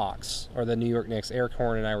Atlanta Hawks or the New York Knicks. Eric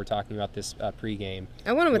Horn and I were talking about this pregame.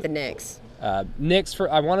 I want him with the Knicks. I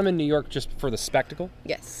want him in New York just for the spectacle.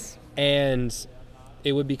 Yes. And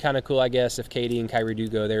it would be kind of cool, I guess, if Katie and Kyrie do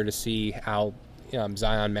go there to see how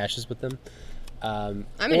Zion meshes with them. I'm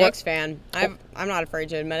a Knicks fan. I'm not afraid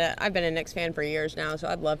to admit it. I've been a Knicks fan for years now, so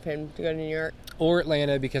I'd love him to go to New York. Or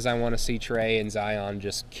Atlanta, because I want to see Trey and Zion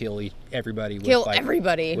just kill everybody. With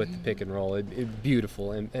the pick and roll. It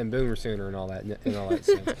beautiful, and Boomer Sooner and all that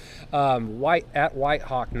sense. White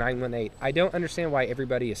Hawk 918. I don't understand why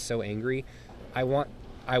everybody is so angry. I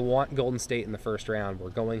want Golden State in the first round. We're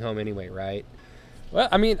going home anyway, right? Well,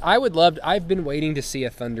 I mean, I've been waiting to see a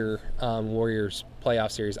Thunder Warriors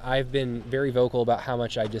playoff series. I've been very vocal about how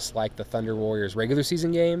much I dislike the Thunder Warriors regular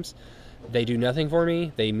season games. They do nothing for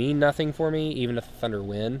me. They mean nothing for me, even if the Thunder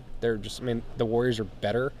win. The Warriors are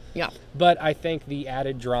better. Yeah. But I think the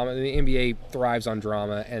added drama, the NBA thrives on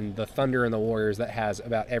drama, and the Thunder and the Warriors, that has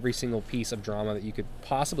about every single piece of drama that you could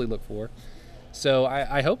possibly look for. So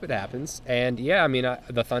I hope it happens. And yeah,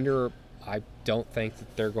 the Thunder, I don't think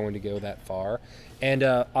that they're going to go that far. And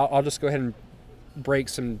I'll just go ahead and break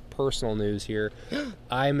some personal news here.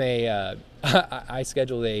 I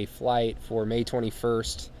scheduled a flight for May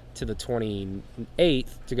 21st to the 28th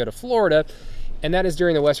to go to Florida, And that is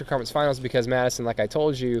during the Western Conference Finals because, Madison, like I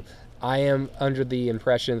told you, I am under the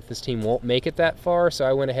impression that this team won't make it that far, so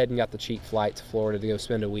I went ahead and got the cheap flight to Florida to go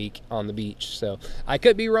spend a week on the beach. So I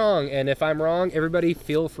could be wrong, and if I'm wrong, everybody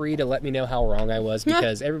feel free to let me know how wrong I was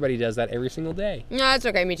because everybody does that every single day. No, that's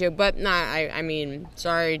okay, me too. But I mean,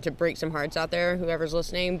 sorry to break some hearts out there, whoever's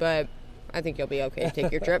listening, but I think you'll be okay to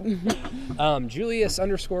take your trip.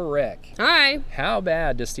 Julius_Rec. Hi. How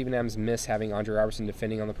bad does Steven Adams miss having Andre Robertson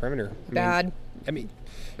defending on the perimeter? Bad. I'm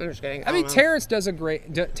just kidding. I mean, Terrence is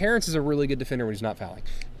a really good defender when he's not fouling.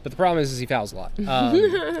 But the problem is he fouls a lot.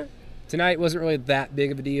 Tonight wasn't really that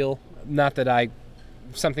big of a deal. Not that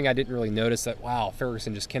something I didn't really notice that, wow,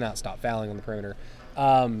 Ferguson just cannot stop fouling on the perimeter.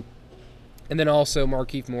 And then also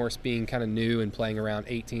Markieff Morris being kind of new and playing around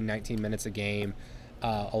 18, 19 minutes a game.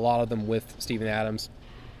 A lot of them with Steven Adams.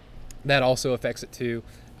 That also affects it too.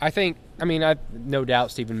 I've no doubt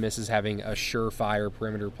Steven misses having a surefire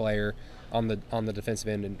perimeter player on the defensive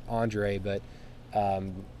end and Andre, but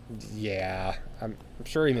yeah, I'm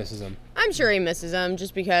sure he misses him. I'm sure he misses him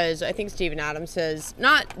just because I think Steven Adams says,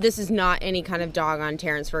 this is not any kind of dog on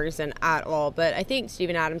Terrence Ferguson at all, but I think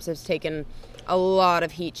Steven Adams has taken a lot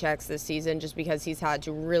of heat checks this season just because he's had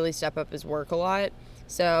to really step up his work a lot.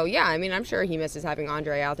 So, yeah, I mean, I'm sure he misses having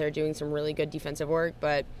Andre out there doing some really good defensive work,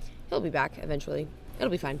 but he'll be back eventually. It'll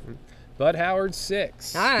be fine. Bud Howard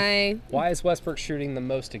 6. Hi. Why is Westbrook shooting the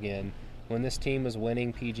most again? When this team was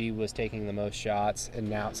winning, PG was taking the most shots, and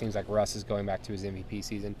now it seems like Russ is going back to his MVP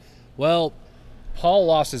season. Well, Paul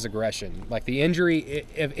lost his aggression. Like the injury,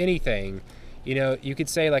 if anything, you could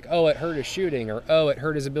say like, oh, it hurt his shooting, or oh, it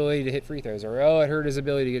hurt his ability to hit free throws, or oh, it hurt his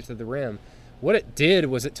ability to get to the rim. What it did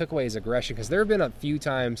was it took away his aggression, because there have been a few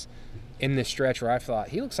times in this stretch where I thought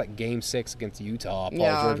he looks like Game 6 against Utah,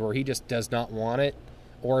 Paul George, where he just does not want it,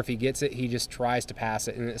 or if he gets it, he just tries to pass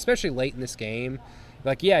it, and especially late in this game.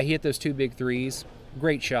 Like, yeah, he hit those 2 big threes,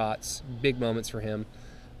 great shots, big moments for him.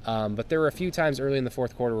 But there were a few times early in the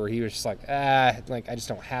fourth quarter where he was just like, I just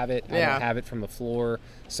don't have it. I don't have it from the floor.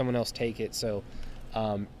 Someone else take it. So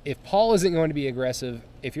if Paul isn't going to be aggressive,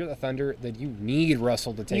 if you're the Thunder, then you need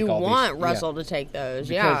Russell to take all these. You want Russell to take those,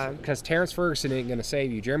 Because Terrence Ferguson isn't going to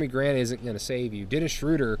save you. Jeremy Grant isn't going to save you. Dennis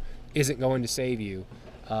Schroeder isn't going to save you.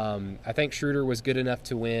 I think Schroeder was good enough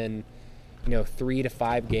to win 3 to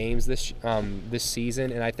 5 games this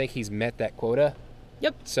season, and I think he's met that quota.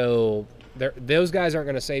 Yep. So those guys aren't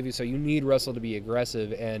going to save you, so you need Russell to be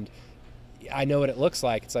aggressive, and I know what it looks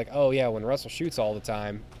like. It's like, oh, yeah, when Russell shoots all the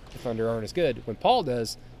time, the Thunder aren't as good. When Paul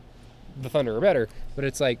does, the Thunder are better. But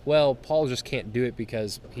it's like, well, Paul just can't do it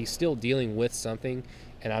because he's still dealing with something,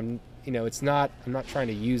 and I'm not trying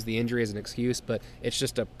to use the injury as an excuse, but it's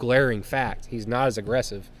just a glaring fact. He's not as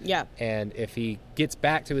aggressive. Yeah. And if he gets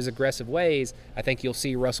back to his aggressive ways, I think you'll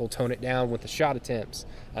see Russell tone it down with the shot attempts.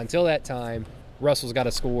 Until that time, Russell's got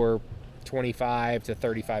to score 25 to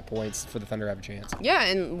 35 points for the Thunder to have a chance. Yeah,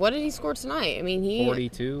 and what did he score tonight? I mean,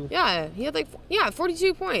 42. Yeah, he had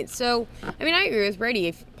 42 points. So, I mean, I agree with Brady.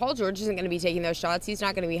 If Paul George isn't going to be taking those shots, he's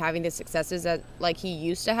not going to be having the successes that he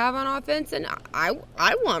used to have on offense. And I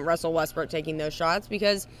want Russell Westbrook taking those shots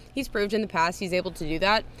because he's proved in the past he's able to do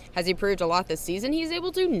that. Has he proved a lot this season he's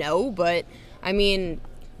able to? No, but I mean,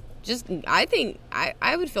 I think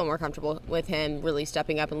I would feel more comfortable with him really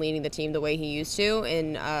stepping up and leading the team the way he used to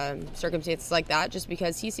in circumstances like that, just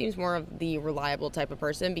because he seems more of the reliable type of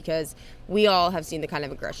person, because we all have seen the kind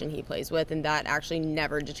of aggression he plays with, and that actually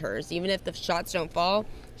never deters. Even if the shots don't fall,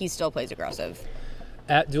 he still plays aggressive.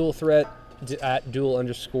 At dual_threat,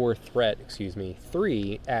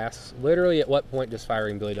 3 asks, literally at what point does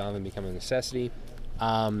firing Billy Donovan become a necessity?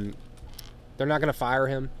 They're not going to fire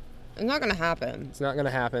him. It's not going to happen. It's not going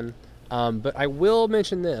to happen. But I will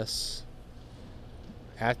mention this.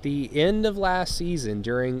 At the end of last season,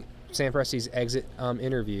 during Sam Presti's exit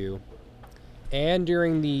interview, and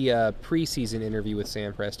during the preseason interview with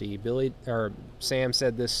Sam Presti, Sam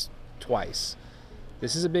said this twice.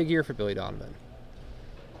 This is a big year for Billy Donovan.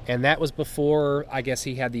 And that was before, I guess,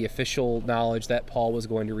 he had the official knowledge that Paul was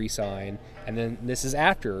going to re-sign. And then this is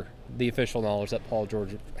after the official knowledge that Paul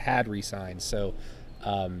George had re-signed. So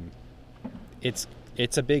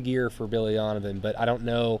it's a big year for Billy Donovan, but I don't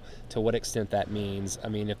know to what extent that means. I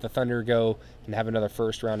mean, if the Thunder go and have another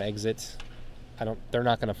first round exit, I don't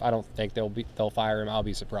think they'll fire him. I'll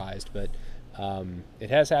be surprised, but it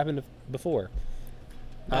has happened before.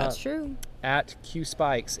 That's true. At Q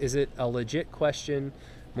Spikes, is it a legit question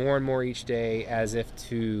more and more each day as if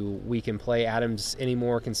we can play Adams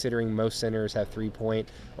anymore, considering most centers have 3-point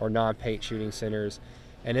or non-paint shooting centers?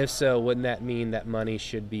 And if so, wouldn't that mean that money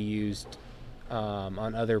should be used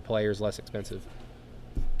on other players less expensive?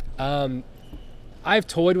 I've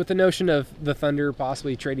toyed with the notion of the Thunder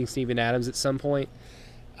possibly trading Steven Adams at some point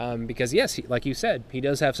because, yes, like you said, he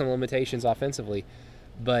does have some limitations offensively.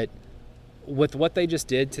 But with what they just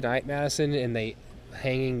did tonight, Madison, and they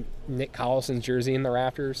hanging Nick Collison's jersey in the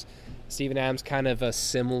rafters, Steven Adams kind of a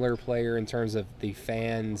similar player in terms of the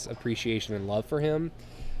fans' appreciation and love for him.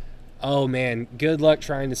 Oh, man, good luck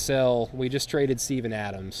trying to sell. We just traded Steven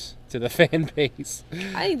Adams to the fan base.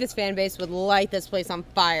 I think this fan base would light this place on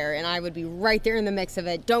fire, and I would be right there in the mix of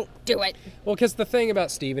it. Don't do it. Well, because the thing about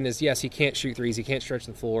Steven is, yes, he can't shoot threes, he can't stretch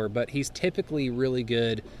the floor, but he's typically really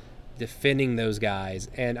good defending those guys.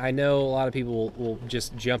 And I know a lot of people will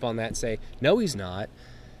just jump on that and say, no, he's not.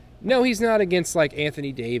 No, he's not against, like,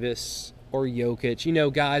 Anthony Davis or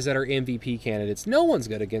Jokic, guys that are MVP candidates. No one's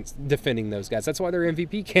good against defending those guys. That's why they're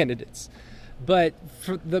MVP candidates. But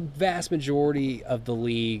for the vast majority of the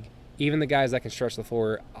league, even the guys that can stretch the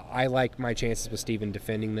floor, I like my chances with Steven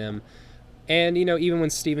defending them. And, even when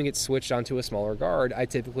Steven gets switched onto a smaller guard, I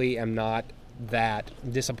typically am not that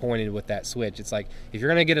disappointed with that switch. It's like, if you're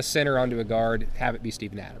going to get a center onto a guard, have it be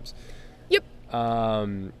Steven Adams.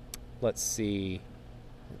 Yep. Let's see.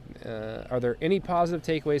 Are there any positive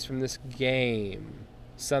takeaways from this game?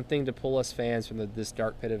 Something to pull us fans from this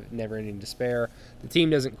dark pit of never-ending despair. The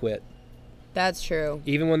team doesn't quit. That's true.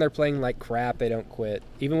 Even when they're playing like crap, they don't quit.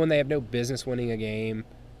 Even when they have no business winning a game,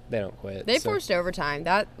 they don't quit. They forced overtime.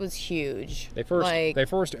 That was huge. They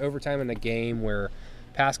forced overtime in a game where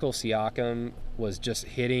Pascal Siakam was just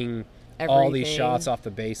hitting all these shots off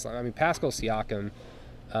the baseline. I mean, Pascal Siakam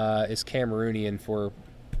is Cameroonian for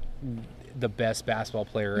the best basketball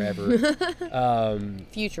player ever.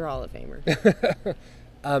 Future Hall of Famer.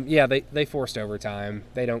 Yeah, they forced overtime.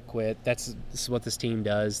 They don't quit. This is what this team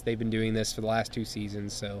does. They've been doing this for the last 2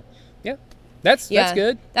 seasons. So, yeah, that's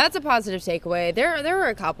good. That's a positive takeaway. There were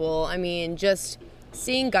a couple. I mean, just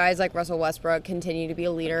seeing guys like Russell Westbrook continue to be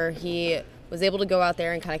a leader. He was able to go out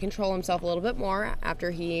there and kind of control himself a little bit more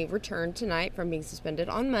after he returned tonight from being suspended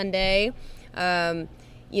on Monday.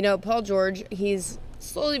 Paul George, he's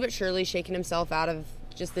slowly but surely shaking himself out of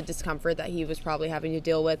just the discomfort that he was probably having to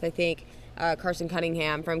deal with. I think Carson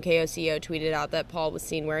Cunningham from KOCO tweeted out that Paul was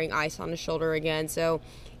seen wearing ice on his shoulder again. So,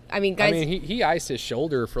 guys, he iced his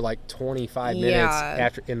shoulder for like 25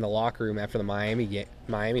 minutes in the locker room after the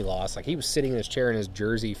Miami loss. Like, he was sitting in his chair in his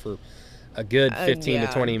jersey for a good 15 to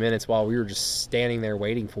 20 minutes while we were just standing there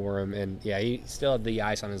waiting for him. And, yeah, he still had the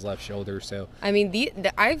ice on his left shoulder. So,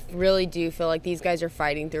 I really do feel like these guys are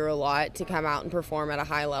fighting through a lot to come out and perform at a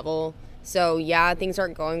high level. So, yeah, things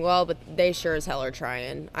aren't going well, but they sure as hell are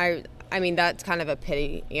trying. That's kind of a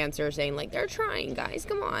pity answer saying, like, they're trying, guys,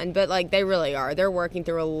 come on. But, like, they really are. They're working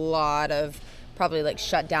through a lot of probably, like,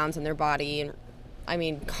 shutdowns in their body. And,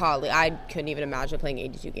 golly, I couldn't even imagine playing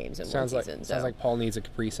 82 games in one season. Sounds like Paul needs a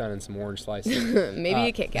Capri Sun and some orange slices. Maybe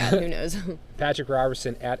a Kit Kat, who knows? Patrick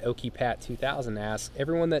Robertson at OkiePat2000 asks,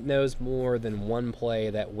 everyone that knows more than one play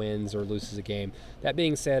that wins or loses a game. That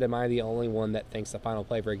being said, am I the only one that thinks the final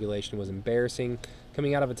play of regulation was embarrassing?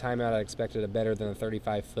 Coming out of a timeout, I expected a better than a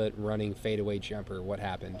 35-foot running fadeaway jumper. What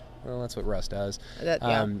happened? Well, that's what Russ does.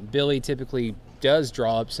 Billy typically does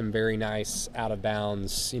draw up some very nice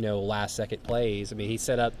out-of-bounds, last-second plays. I mean, he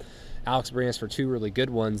set up Alex Abrines for 2 really good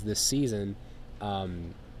ones this season.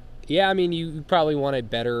 You probably want a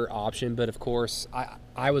better option, but, of course,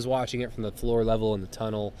 I was watching it from the floor level in the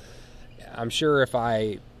tunnel. I'm sure if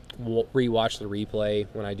I rewatch the replay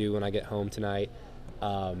when I get home tonight,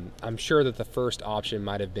 I'm sure that the first option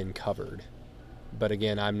might have been covered. But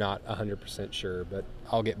again, I'm not 100% sure, but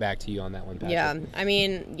I'll get back to you on that one, Patrick.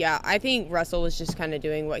 I think Russell was just kind of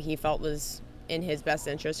doing what he felt was in his best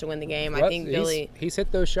interest to win the game. I think Billy... He's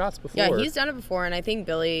hit those shots before. Yeah, he's done it before, and I think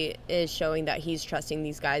Billy is showing that he's trusting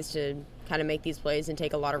these guys to kind of make these plays and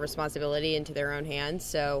take a lot of responsibility into their own hands.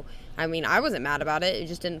 So, I wasn't mad about it. It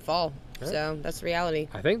just didn't fall. Right. So, that's the reality.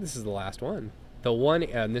 I think this is the last one. The one,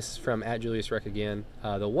 and this is from @JuliusReck again,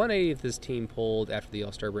 the 180 this team pulled after the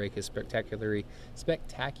All-Star break is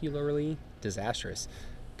spectacularly disastrous.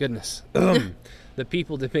 Goodness. The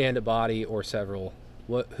people demand a body or several.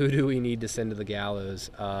 Who do we need to send to the gallows?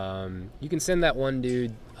 You can send that one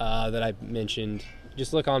dude that I mentioned.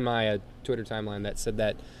 Just look on my Twitter timeline that said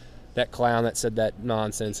that clown that said that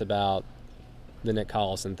nonsense about the Nick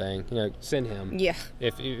Collison thing. Send him. Yeah.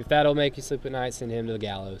 If that'll make you sleep at night, send him to the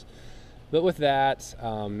gallows. But with that,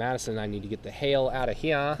 Madison and I need to get the hell out of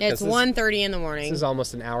here. It's 1:30 in the morning. This is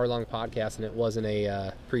almost an hour-long podcast, and it wasn't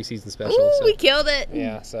a preseason special. Ooh, we killed it.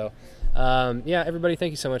 Yeah, so, everybody,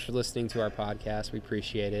 thank you so much for listening to our podcast. We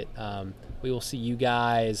appreciate it. We will see you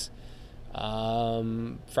guys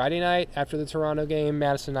Friday night after the Toronto game.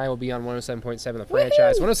 Madison and I will be on 107.7 The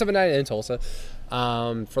Franchise, 107.9 in Tulsa.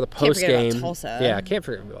 For the post game, Tulsa. Yeah, I can't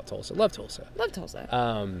forget about Tulsa. Love Tulsa. Love Tulsa.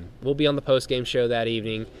 We'll be on the post game show that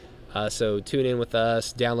evening, so tune in with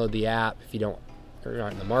us. Download the app if you're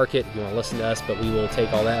not in the market. If you want to listen to us, but we will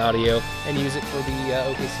take all that audio and use it for the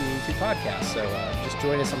OKC82 podcast. So just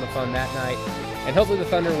join us on the fun that night, and hopefully the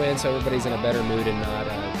Thunder win, so everybody's in a better mood and not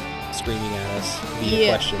screaming at us via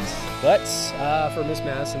questions. But for Miss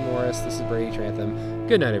Madison Morris, this is Brady Trantham.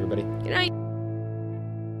 Good night, everybody. Good night.